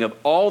understanding of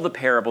all the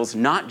parables,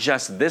 not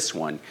just this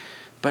one,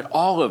 but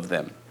all of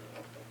them.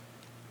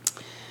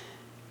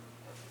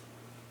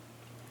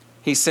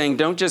 He's saying,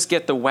 don't just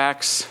get the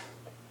wax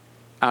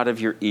out of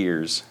your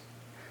ears.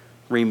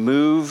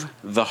 Remove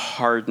the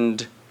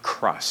hardened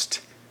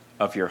crust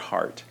of your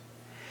heart.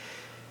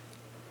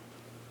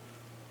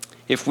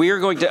 If we are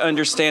going to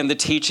understand the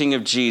teaching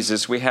of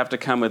Jesus, we have to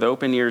come with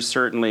open ears,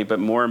 certainly, but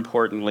more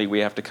importantly,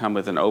 we have to come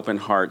with an open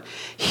heart.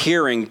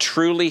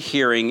 Truly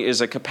hearing, is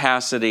a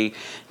capacity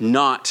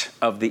not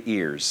of the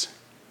ears.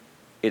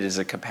 It is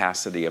a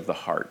capacity of the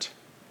heart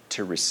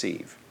to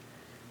receive.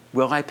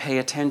 Will I pay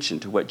attention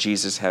to what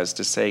Jesus has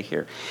to say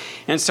here?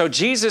 And so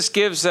Jesus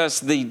gives us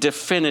the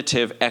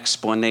definitive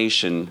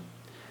explanation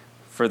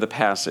for the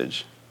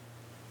passage.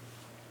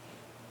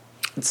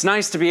 It's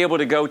nice to be able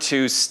to go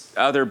to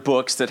other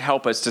books that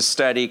help us to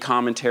study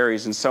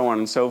commentaries and so on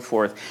and so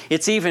forth.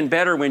 It's even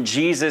better when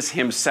Jesus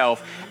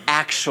himself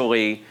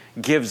actually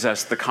gives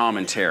us the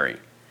commentary.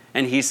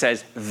 And he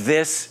says,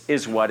 this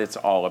is what it's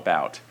all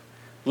about.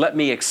 Let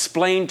me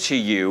explain to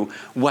you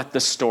what the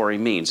story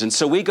means. And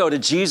so we go to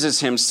Jesus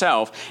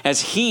himself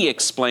as he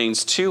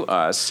explains to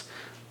us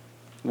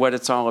what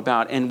it's all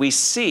about. And we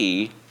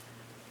see,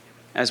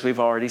 as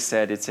we've already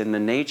said, it's in the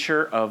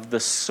nature of the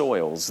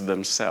soils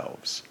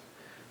themselves.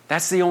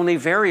 That's the only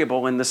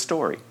variable in the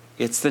story.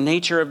 It's the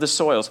nature of the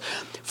soils.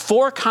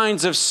 4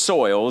 kinds of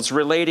soils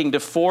relating to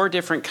 4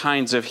 different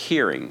kinds of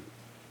hearing.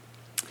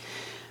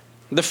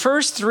 The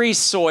first 3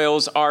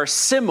 soils are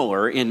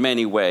similar in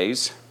many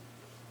ways.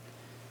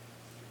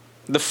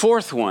 The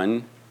 4th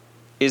one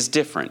is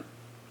different.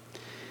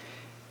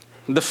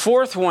 The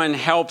 4th one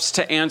helps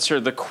to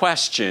answer the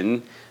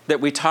question that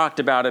we talked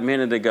about a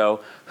minute ago.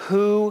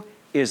 Who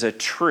is a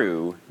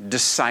true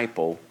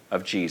disciple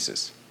of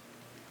Jesus?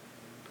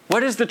 What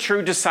does the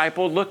true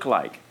disciple look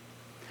like?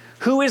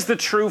 Who is the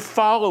true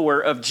follower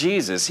of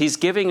Jesus? He's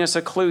giving us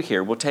a clue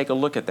here. We'll take a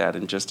look at that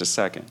in just a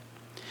second.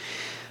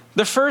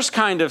 The first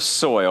kind of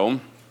soil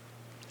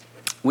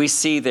we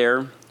see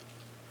there,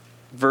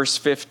 verse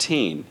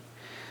 15.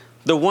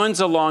 The ones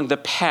along the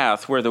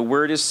path where the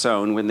word is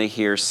sown, when they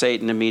hear,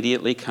 Satan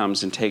immediately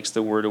comes and takes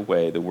the word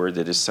away, the word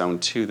that is sown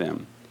to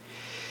them.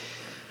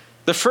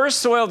 The first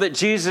soil that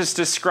Jesus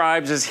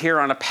describes is here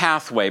on a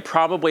pathway,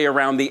 probably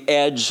around the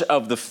edge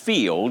of the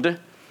field,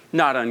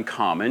 not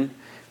uncommon,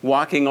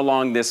 walking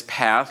along this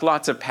path,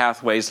 lots of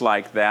pathways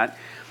like that.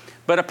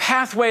 But a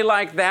pathway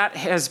like that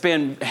has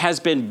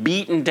been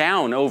beaten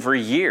down over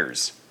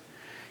years.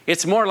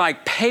 It's more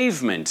like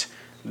pavement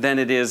than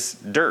it is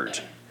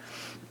dirt.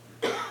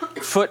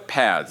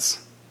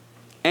 Footpaths,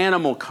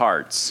 animal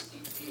carts,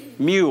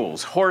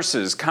 mules,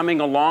 horses coming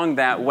along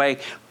that way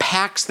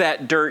packs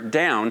that dirt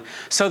down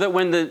so that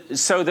when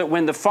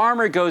the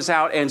farmer goes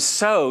out and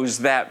sows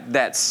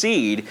that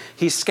seed,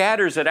 he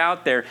scatters it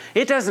out there.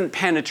 It doesn't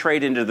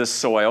penetrate into the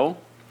soil.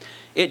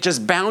 It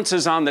just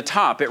bounces on the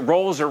top. It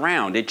rolls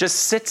around. It just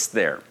sits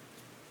there.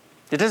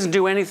 It doesn't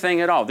do anything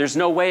at all. There's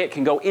no way it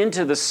can go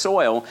into the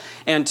soil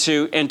and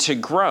to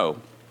grow.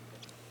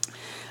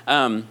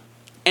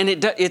 And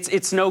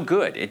it's no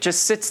good. It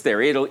just sits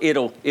there.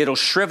 It'll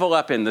shrivel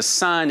up in the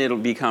sun. It'll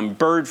become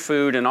bird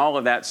food and all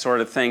of that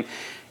sort of thing.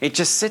 It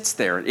just sits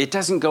there. It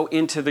doesn't go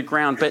into the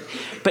ground.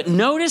 But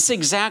notice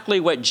exactly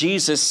what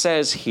Jesus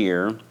says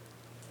here.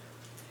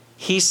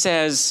 He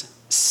says,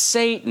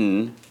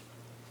 Satan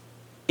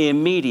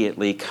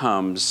immediately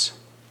comes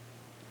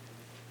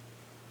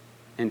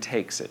and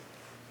takes it.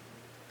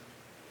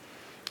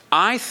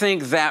 I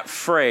think that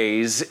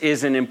phrase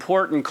is an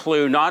important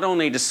clue not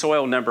only to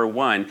soil number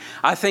one,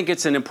 I think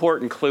it's an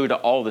important clue to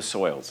all the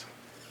soils.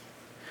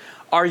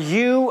 Are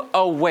you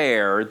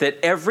aware that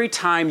every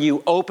time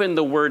you open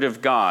the Word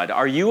of God,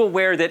 are you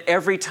aware that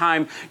every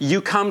time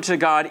you come to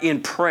God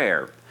in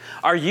prayer,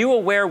 are you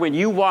aware when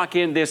you walk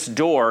in this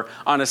door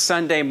on a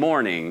Sunday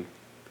morning,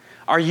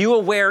 are you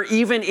aware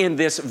even in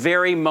this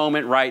very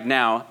moment right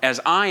now,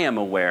 as I am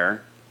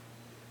aware,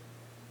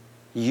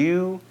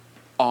 you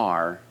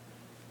are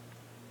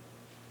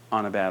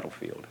on a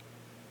battlefield?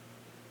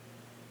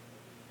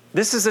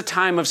 This is a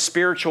time of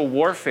spiritual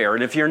warfare,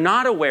 and if you're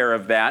not aware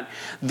of that,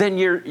 then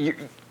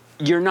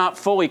you're not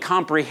fully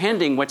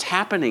comprehending what's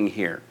happening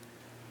here.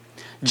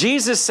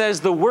 Jesus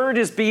says the word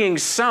is being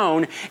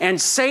sown,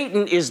 and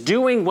Satan is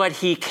doing what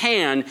he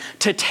can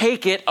to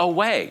take it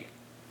away.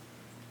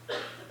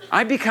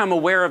 I become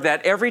aware of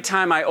that every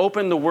time I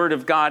open the Word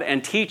of God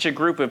and teach a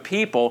group of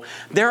people.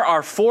 There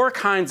are 4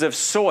 kinds of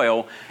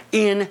soil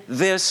in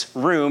this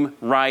room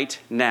right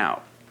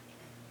now.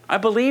 I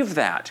believe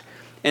that.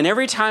 And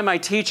every time I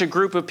teach a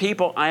group of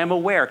people, I am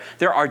aware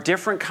there are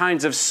different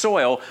kinds of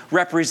soil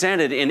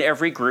represented in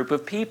every group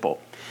of people.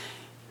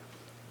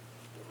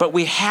 But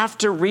we have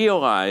to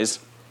realize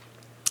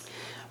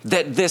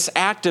that this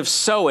act of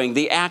sowing,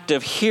 the act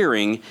of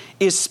hearing,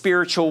 is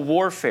spiritual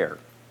warfare.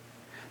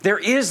 There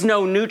is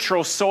no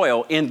neutral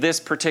soil in this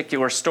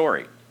particular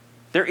story.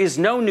 There is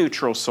no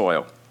neutral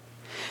soil.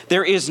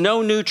 There is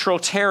no neutral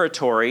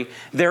territory.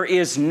 There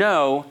is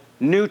no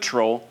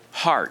neutral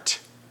heart.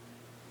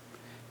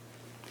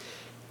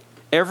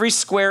 Every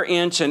square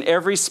inch and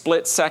every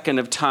split second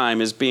of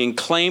time is being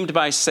claimed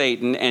by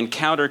Satan and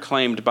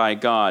counterclaimed by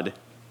God.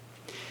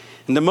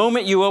 And the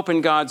moment you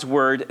open God's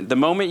Word, the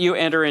moment you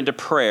enter into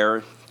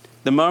prayer,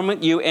 the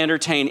moment you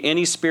entertain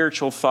any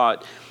spiritual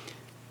thought,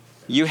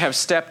 you have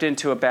stepped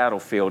into a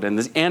battlefield, and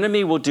the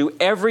enemy will do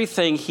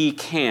everything he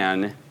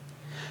can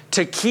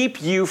to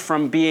keep you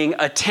from being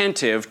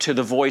attentive to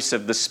the voice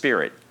of the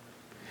Spirit.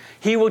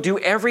 He will do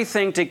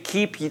everything to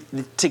keep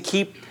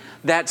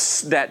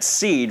that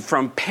seed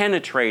from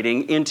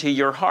penetrating into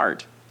your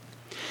heart.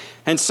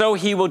 And so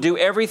he will do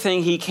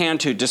everything he can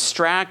to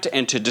distract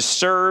and to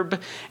disturb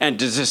and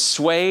to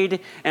dissuade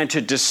and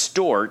to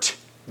distort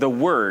the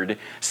word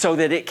so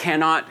that it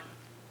cannot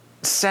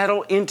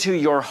settle into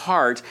your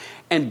heart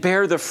and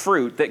bear the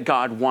fruit that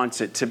God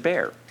wants it to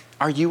bear.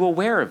 Are you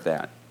aware of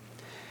that?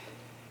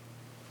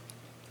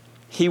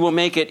 He will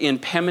make it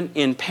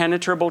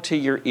impenetrable to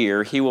your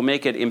ear. He will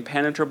make it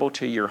impenetrable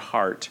to your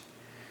heart.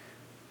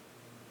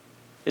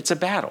 It's a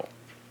battle.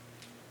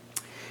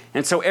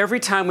 And so every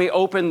time we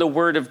open the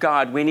Word of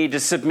God, we need to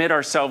submit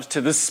ourselves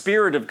to the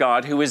Spirit of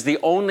God, who is the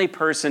only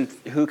person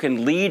who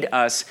can lead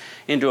us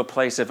into a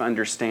place of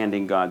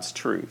understanding God's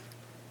truth.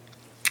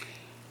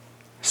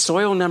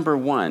 Soil number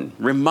 1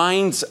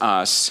 reminds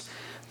us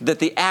that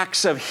the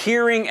acts of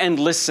hearing and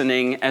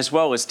listening, as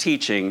well as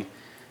teaching,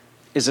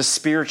 is a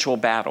spiritual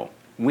battle.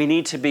 We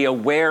need to be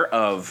aware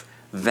of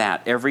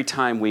that every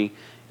time we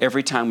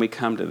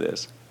come to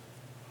this.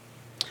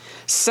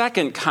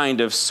 Second kind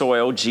of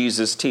soil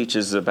Jesus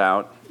teaches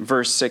about,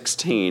 verse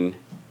 16,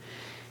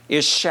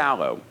 is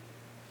shallow.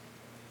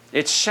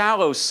 It's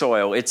shallow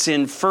soil. It's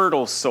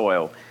infertile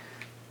soil.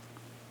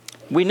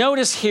 We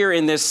notice here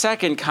in this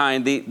second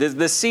kind,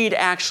 the seed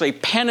actually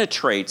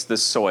penetrates the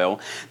soil.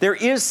 There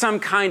is some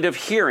kind of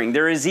hearing.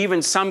 There is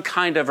even some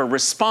kind of a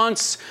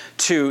response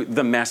to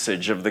the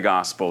message of the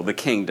gospel, the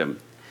kingdom.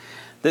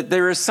 That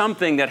there is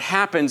something that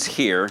happens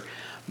here,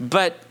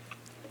 but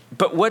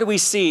what do we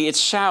see? It's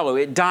shallow.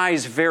 It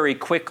dies very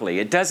quickly.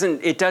 It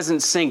doesn't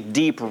sink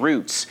deep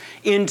roots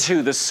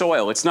into the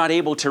soil. It's not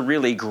able to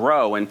really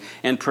grow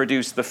and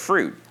produce the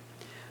fruit.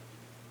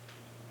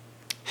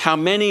 How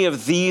many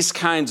of these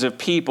kinds of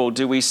people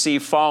do we see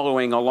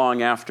following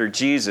along after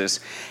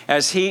Jesus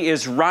as he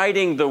is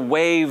riding the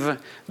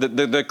wave,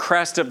 the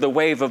crest of the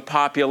wave of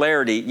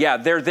popularity? Yeah,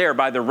 they're there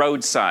by the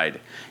roadside,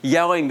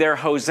 yelling their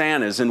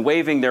hosannas and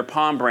waving their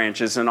palm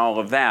branches and all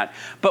of that.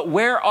 But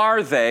where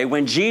are they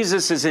when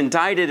Jesus is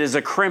indicted as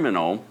a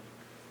criminal,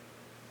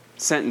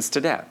 sentenced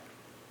to death?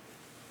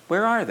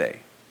 Where are they?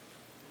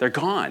 They're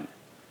gone.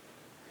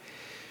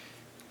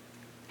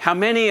 How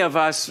many of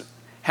us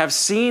have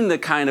seen the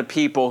kind of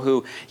people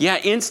who,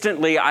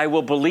 instantly I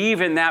will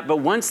believe in that, but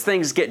once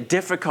things get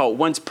difficult,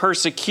 once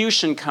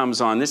persecution comes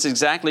on, this is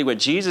exactly what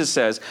Jesus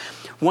says,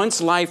 once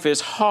life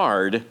is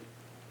hard,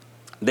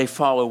 they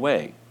fall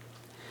away.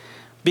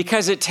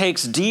 Because it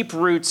takes deep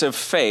roots of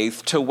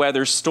faith to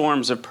weather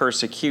storms of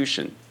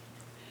persecution,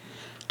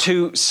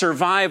 to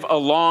survive a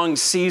long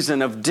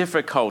season of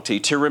difficulty,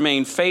 to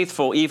remain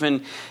faithful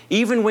even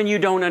when you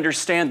don't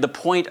understand the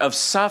point of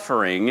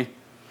suffering.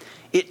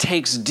 It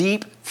takes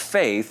deep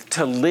faith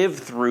to live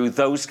through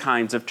those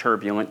kinds of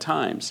turbulent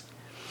times.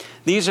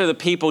 These are the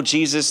people,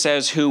 Jesus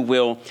says, who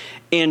will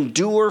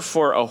endure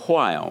for a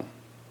while,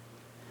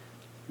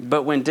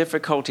 but when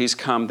difficulties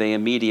come, they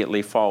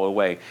immediately fall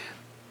away.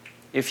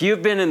 If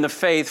you've been in the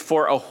faith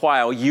for a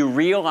while, you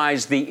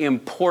realize the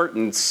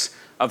importance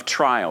of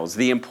trials,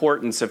 the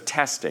importance of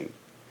testing.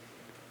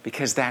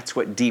 because that's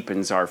what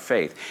deepens our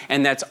faith.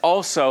 And that's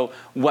also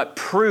what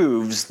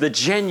proves the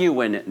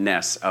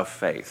genuineness of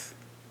faith.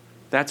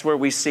 That's where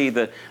we see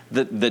the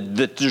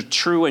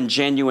true and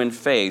genuine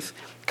faith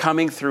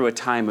coming through a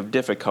time of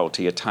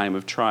difficulty, a time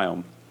of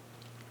trial.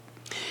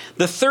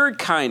 The third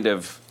kind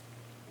of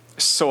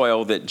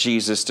soil that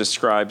Jesus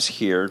describes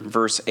here,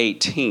 verse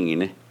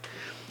 18,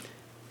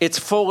 it's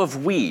full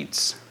of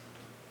weeds.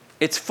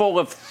 It's full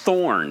of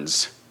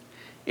thorns.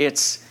 It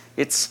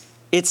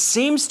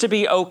seems to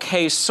be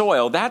okay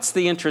soil. That's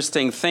the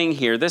interesting thing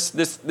here. This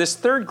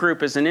third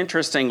group is an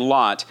interesting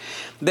lot.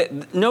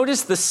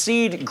 Notice the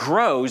seed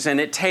grows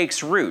and it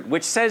takes root,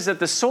 which says that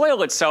the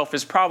soil itself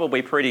is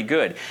probably pretty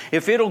good.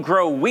 If it'll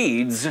grow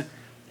weeds,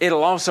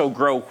 it'll also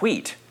grow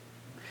wheat.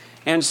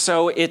 And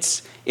so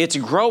it's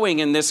growing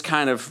in this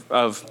kind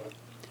of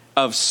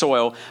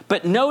soil.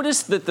 But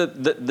notice that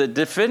the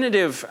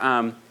definitive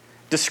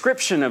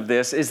description of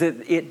this is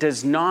that it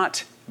does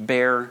not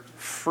bear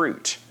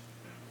fruit.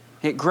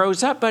 It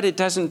grows up, but it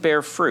doesn't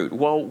bear fruit.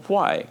 Well,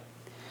 why?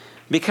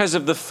 Because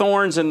of the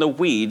thorns and the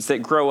weeds that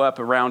grow up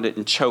around it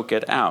and choke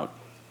it out.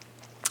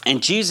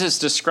 And Jesus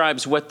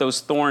describes what those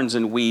thorns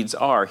and weeds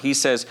are. He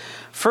says,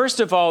 first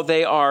of all,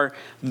 they are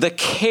the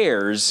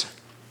cares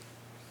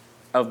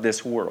of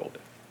this world.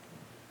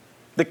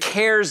 The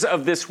cares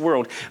of this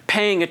world,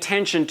 paying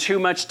attention too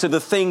much to the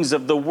things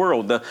of the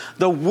world,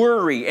 the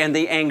worry and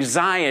the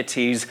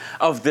anxieties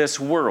of this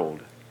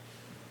world.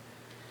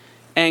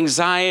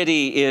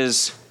 Anxiety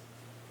is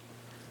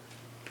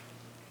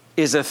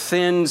a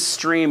thin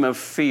stream of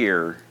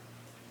fear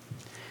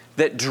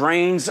that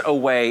drains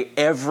away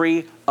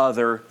every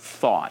other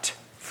thought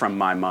from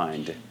my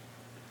mind.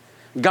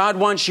 God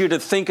wants you to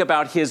think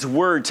about His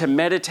Word, to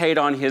meditate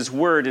on His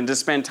Word, and to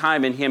spend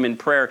time in Him in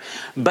prayer.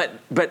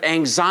 But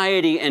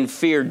anxiety and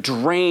fear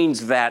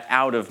drains that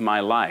out of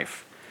my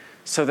life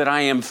so that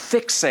I am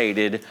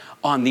fixated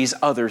on these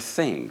other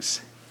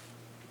things.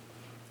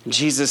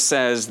 Jesus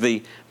says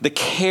the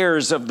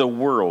cares of the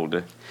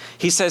world.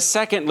 He says,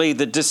 secondly,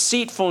 the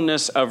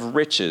deceitfulness of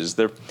riches,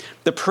 the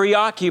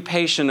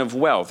preoccupation of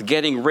wealth,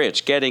 getting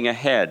rich, getting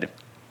ahead.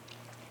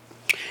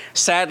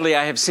 Sadly,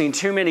 I have seen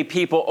too many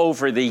people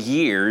over the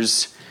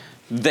years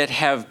that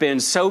have been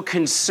so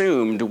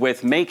consumed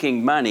with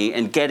making money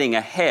and getting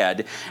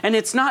ahead. And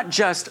it's not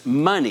just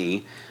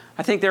money.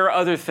 I think there are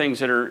other things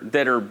that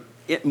are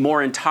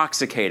more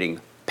intoxicating.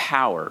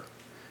 Power,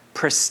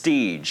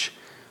 prestige,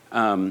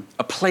 a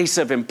place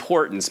of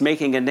importance,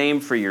 making a name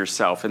for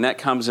yourself. And that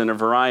comes in a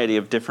variety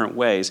of different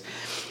ways.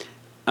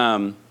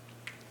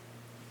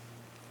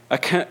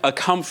 A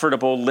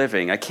comfortable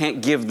living. I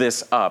can't give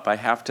this up. I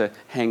have to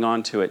hang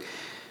on to it.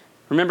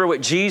 Remember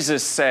what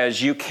Jesus says,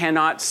 you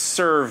cannot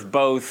serve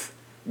both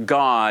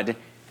God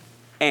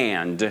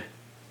and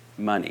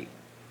money.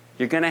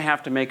 You're going to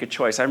have to make a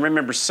choice. I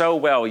remember so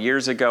well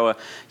years ago a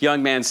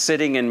young man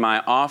sitting in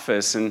my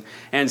office and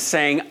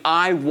saying,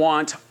 I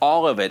want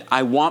all of it.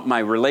 I want my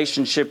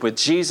relationship with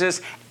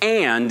Jesus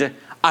and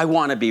I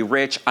want to be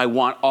rich. I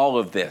want all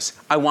of this.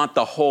 I want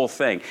the whole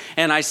thing.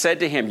 And I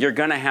said to him, you're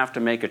going to have to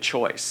make a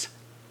choice.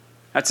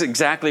 That's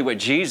exactly what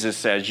Jesus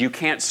says. You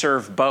can't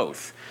serve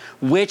both.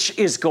 Which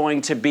is going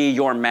to be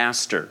your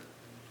master?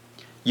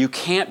 You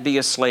can't be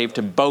a slave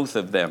to both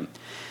of them.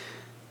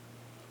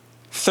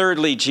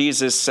 Thirdly,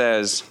 Jesus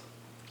says,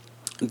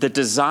 the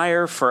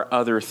desire for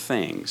other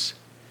things.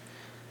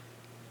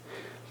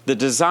 The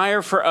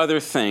desire for other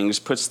things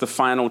puts the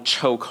final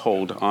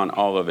chokehold on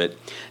all of it.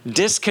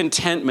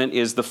 Discontentment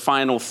is the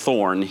final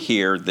thorn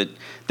here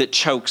that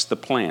chokes the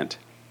plant.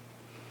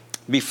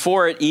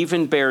 Before it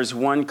even bears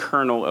one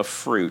kernel of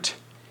fruit.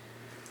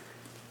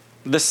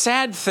 The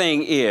sad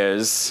thing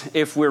is,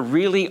 if we're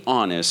really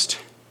honest,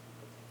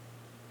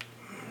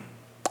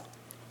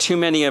 too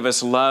many of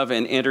us love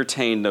and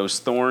entertain those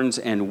thorns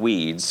and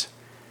weeds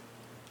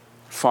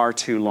far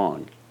too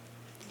long,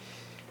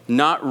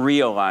 not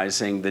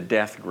realizing the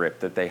death grip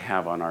that they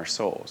have on our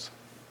souls.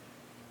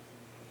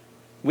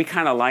 We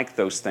kind of like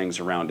those things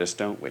around us,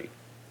 don't we?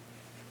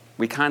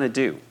 We kind of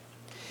do.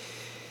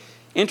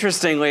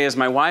 Interestingly, as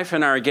my wife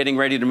and I are getting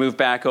ready to move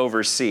back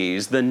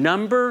overseas, the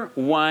number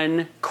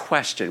one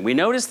question, we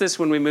noticed this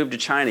when we moved to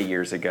China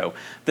years ago,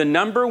 the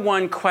number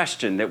one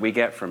question that we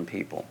get from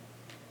people,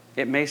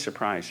 it may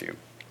surprise you,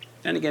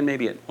 and again,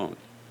 maybe it won't.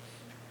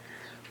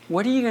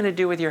 What are you going to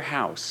do with your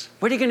house?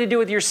 What are you going to do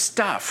with your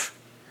stuff?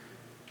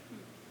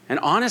 And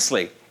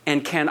honestly,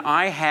 and can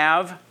I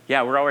have,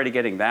 yeah, we're already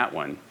getting that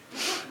one.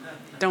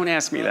 Don't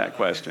ask me that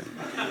question.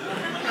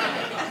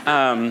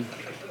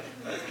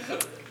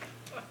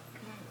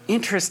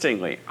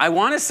 Interestingly, I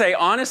want to say,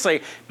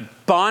 honestly,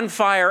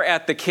 bonfire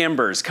at the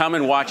Kimbers. Come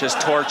and watch us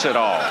torch it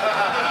all.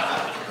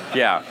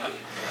 Yeah.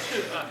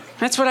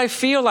 That's what I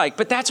feel like.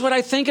 But that's what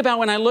I think about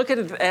when I look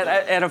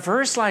at a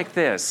verse like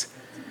this.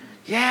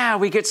 Yeah,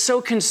 we get so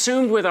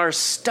consumed with our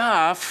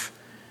stuff,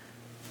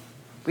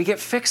 we get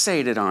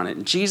fixated on it.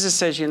 And Jesus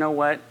says, you know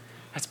what?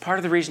 That's part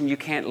of the reason you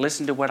can't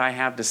listen to what I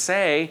have to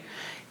say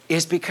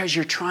is because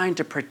you're trying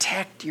to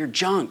protect your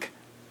junk.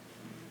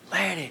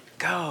 Let it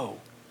go.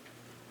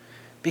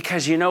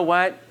 Because you know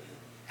what?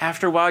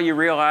 After a while you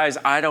realize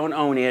I don't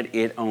own it,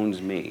 it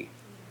owns me.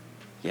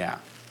 Yeah.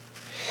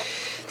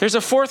 There's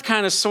a fourth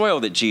kind of soil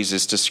that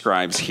Jesus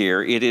describes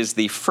here. It is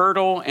the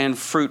fertile and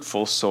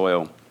fruitful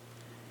soil.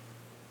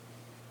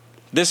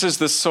 This is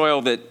the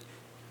soil that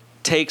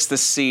takes the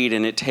seed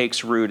and it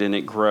takes root and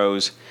it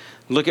grows.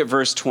 Look at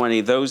verse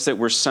 20. Those that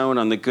were sown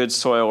on the good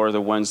soil are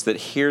the ones that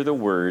hear the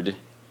word,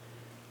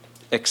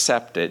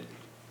 accept it,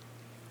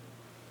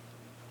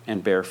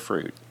 and bear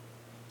fruit.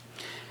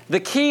 The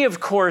key, of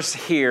course,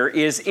 here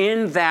is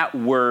in that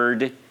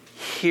word,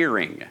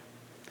 hearing.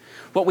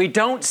 What we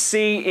don't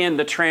see in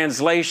the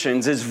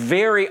translations is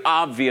very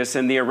obvious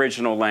in the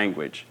original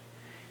language.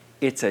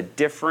 It's a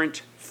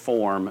different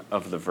form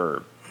of the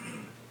verb.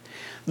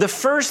 The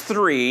first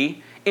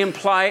three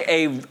imply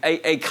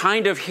a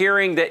kind of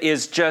hearing that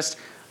is just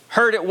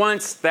heard it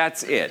once,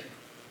 that's it.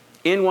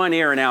 In one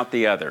ear and out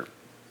the other.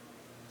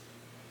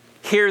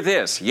 Hear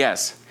this,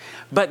 yes.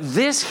 But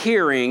this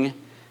hearing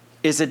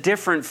is a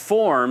different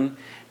form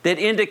that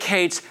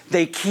indicates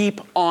they keep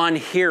on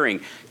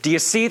hearing. Do you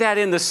see that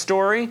in the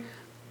story?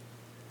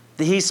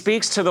 He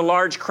speaks to the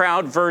large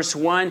crowd, verse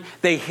 1.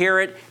 They hear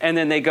it, and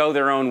then they go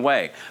their own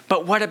way.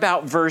 But what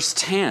about verse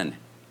 10?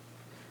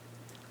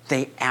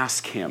 They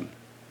ask him.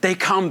 They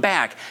come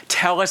back.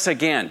 Tell us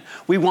again.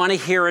 We want to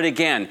hear it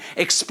again.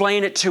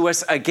 Explain it to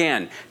us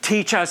again.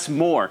 Teach us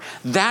more.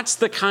 That's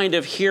the kind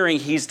of hearing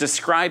he's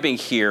describing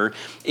here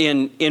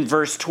in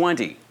verse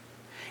 20.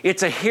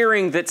 It's a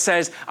hearing that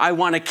says, I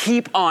want to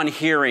keep on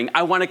hearing.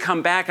 I want to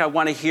come back. I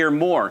want to hear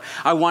more.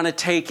 I want to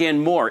take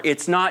in more.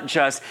 It's not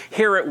just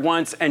hear it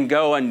once and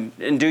go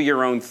and do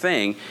your own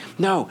thing.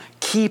 No,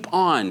 keep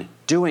on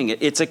doing it.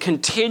 It's a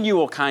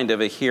continual kind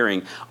of a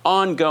hearing,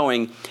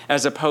 ongoing,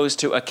 as opposed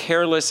to a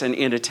careless and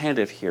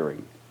inattentive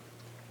hearing.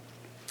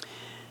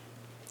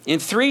 In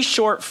 3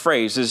 short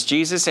phrases,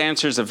 Jesus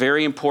answers a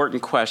very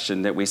important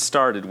question that we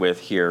started with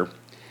here.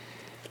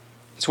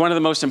 It's one of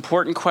the most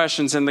important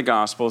questions in the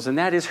Gospels, and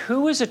that is,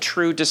 who is a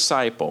true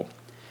disciple?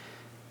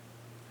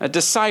 A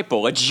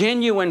disciple, a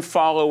genuine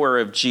follower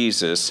of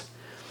Jesus,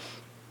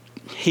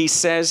 he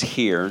says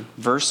here,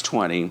 verse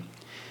 20,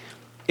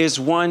 is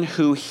one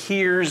who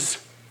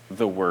hears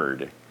the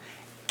word,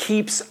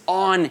 keeps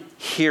on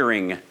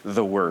hearing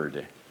the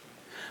word,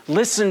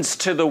 listens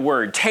to the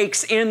word,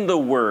 takes in the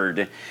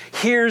word,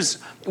 hears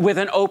with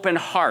an open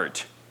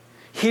heart,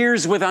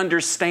 hears with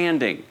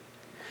understanding.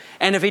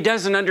 And if he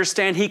doesn't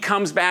understand, he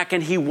comes back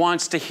and he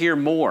wants to hear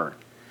more.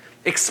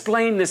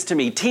 Explain this to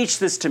me. Teach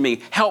this to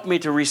me. Help me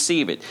to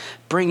receive it.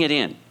 Bring it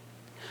in.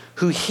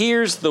 Who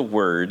hears the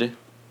word,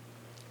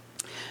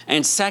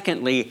 and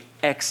secondly,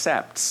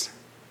 accepts.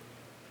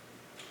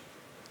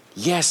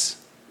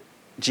 Yes,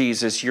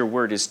 Jesus, your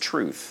word is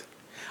truth.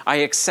 I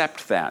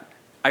accept that.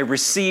 I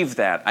receive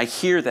that. I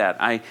hear that.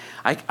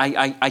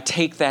 I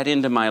take that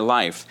into my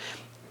life.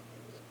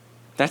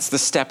 That's the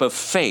step of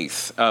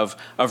faith, of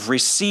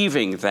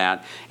receiving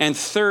that. And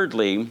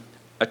thirdly,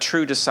 a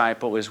true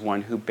disciple is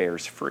one who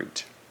bears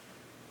fruit.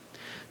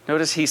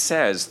 Notice he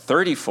says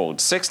 30-fold,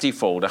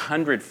 60-fold,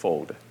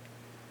 100-fold.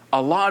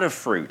 A lot of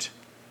fruit.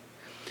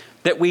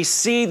 That we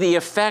see the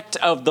effect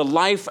of the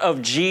life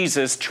of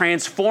Jesus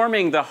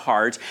transforming the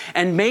heart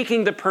and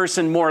making the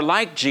person more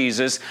like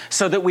Jesus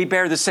so that we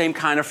bear the same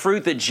kind of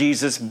fruit that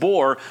Jesus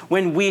bore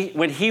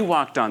when he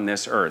walked on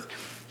this earth.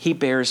 He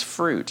bears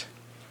fruit.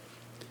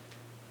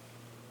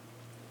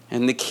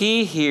 And the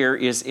key here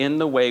is in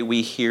the way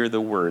we hear the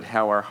word,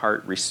 how our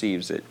heart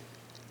receives it.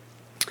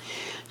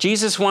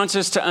 Jesus wants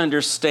us to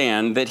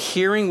understand that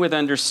hearing with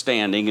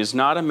understanding is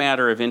not a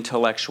matter of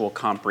intellectual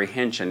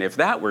comprehension. If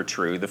that were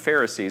true, the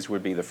Pharisees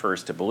would be the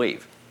first to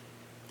believe.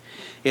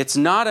 It's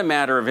not a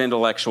matter of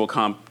intellectual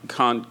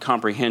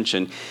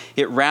comprehension.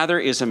 It rather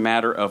is a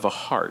matter of a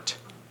heart.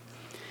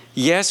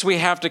 Yes, we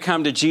have to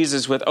come to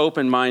Jesus with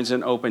open minds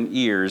and open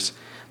ears,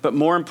 but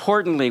more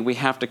importantly, we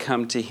have to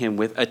come to him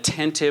with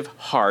attentive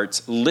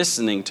hearts,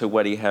 listening to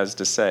what he has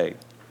to say.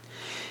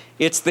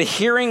 It's the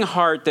hearing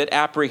heart that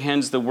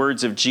apprehends the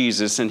words of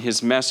Jesus and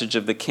his message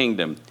of the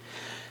kingdom.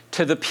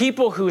 To the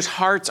people whose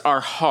hearts are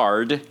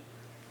hard,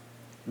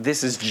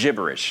 this is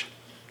gibberish.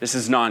 This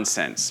is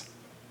nonsense.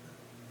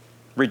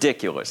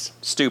 Ridiculous.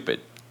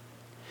 Stupid.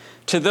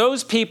 To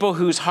those people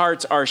whose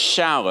hearts are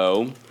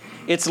shallow,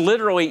 it's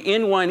literally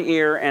in one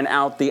ear and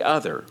out the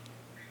other.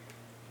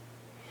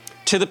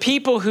 To the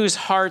people whose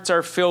hearts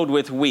are filled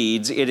with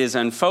weeds, it is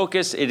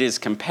unfocused, it is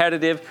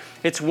competitive,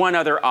 it's one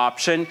other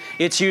option.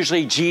 It's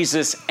usually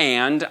Jesus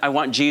and, I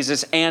want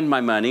Jesus and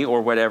my money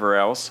or whatever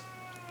else.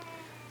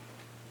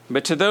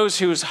 But to those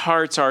whose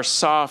hearts are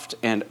soft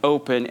and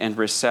open and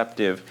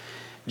receptive,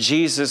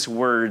 Jesus'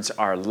 words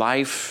are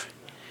life,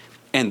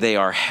 and they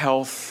are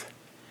health,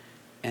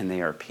 and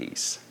they are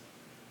peace.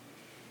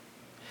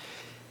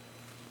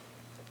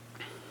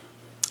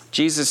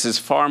 Jesus is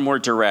far more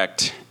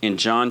direct in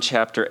John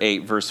chapter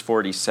 8, verse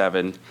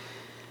 47,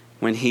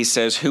 when he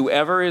says,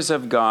 whoever is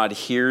of God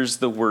hears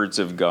the words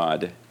of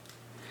God.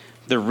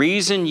 The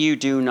reason you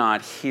do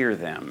not hear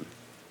them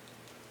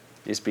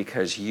is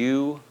because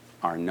you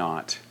are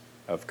not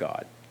of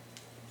God.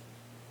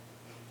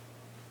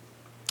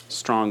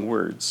 Strong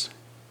words.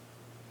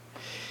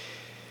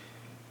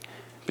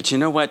 But you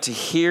know what? To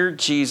hear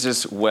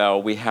Jesus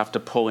well, we have to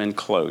pull in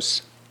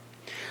close.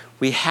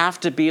 We have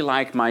to be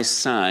like my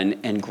son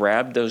and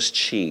grab those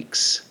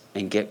cheeks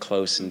and get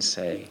close and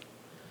say,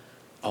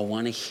 I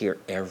want to hear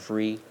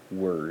every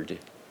word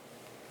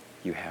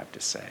you have to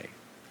say.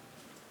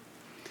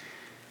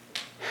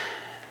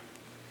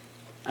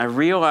 I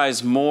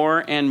realize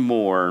more and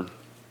more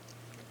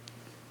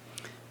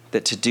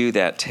that to do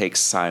that takes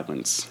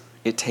silence.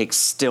 It takes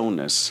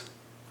stillness.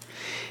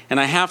 And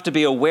I have to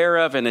be aware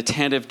of and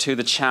attentive to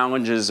the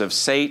challenges of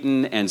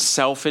Satan and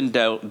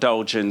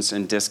self-indulgence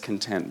and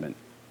discontentment.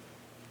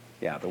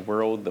 Yeah, the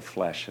world, the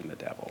flesh, and the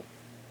devil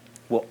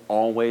will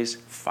always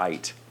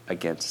fight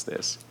against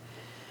this.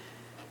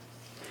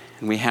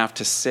 And we have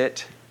to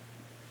sit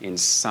in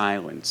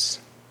silence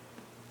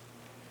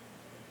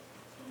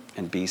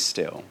and be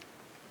still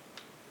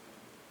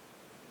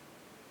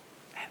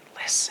and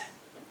listen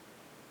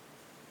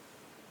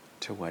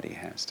to what he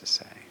has to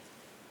say.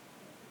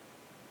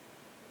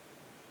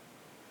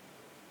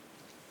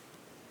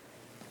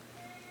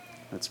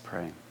 Let's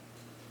pray.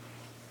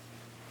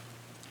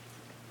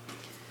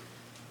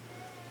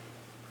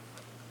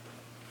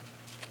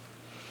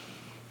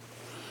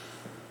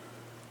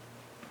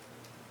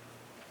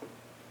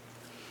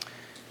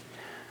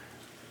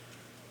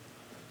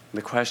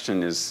 The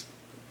question is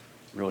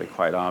really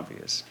quite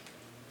obvious.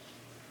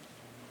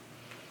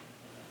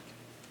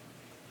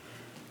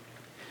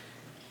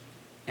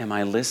 Am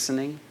I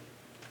listening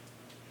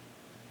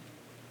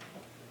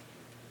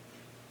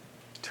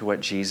to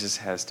what Jesus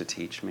has to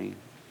teach me?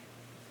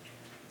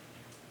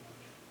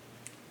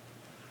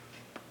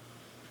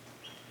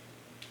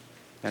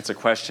 That's a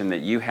question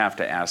that you have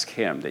to ask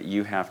him, that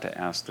you have to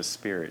ask the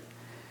Spirit.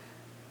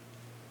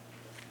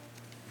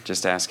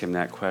 Just ask him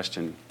that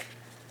question.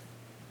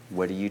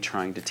 What are you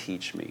trying to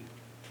teach me?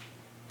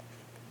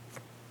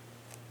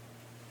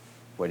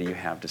 What do you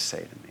have to say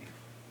to me?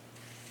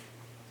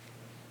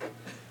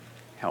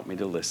 Help me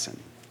to listen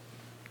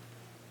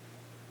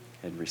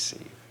and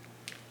receive.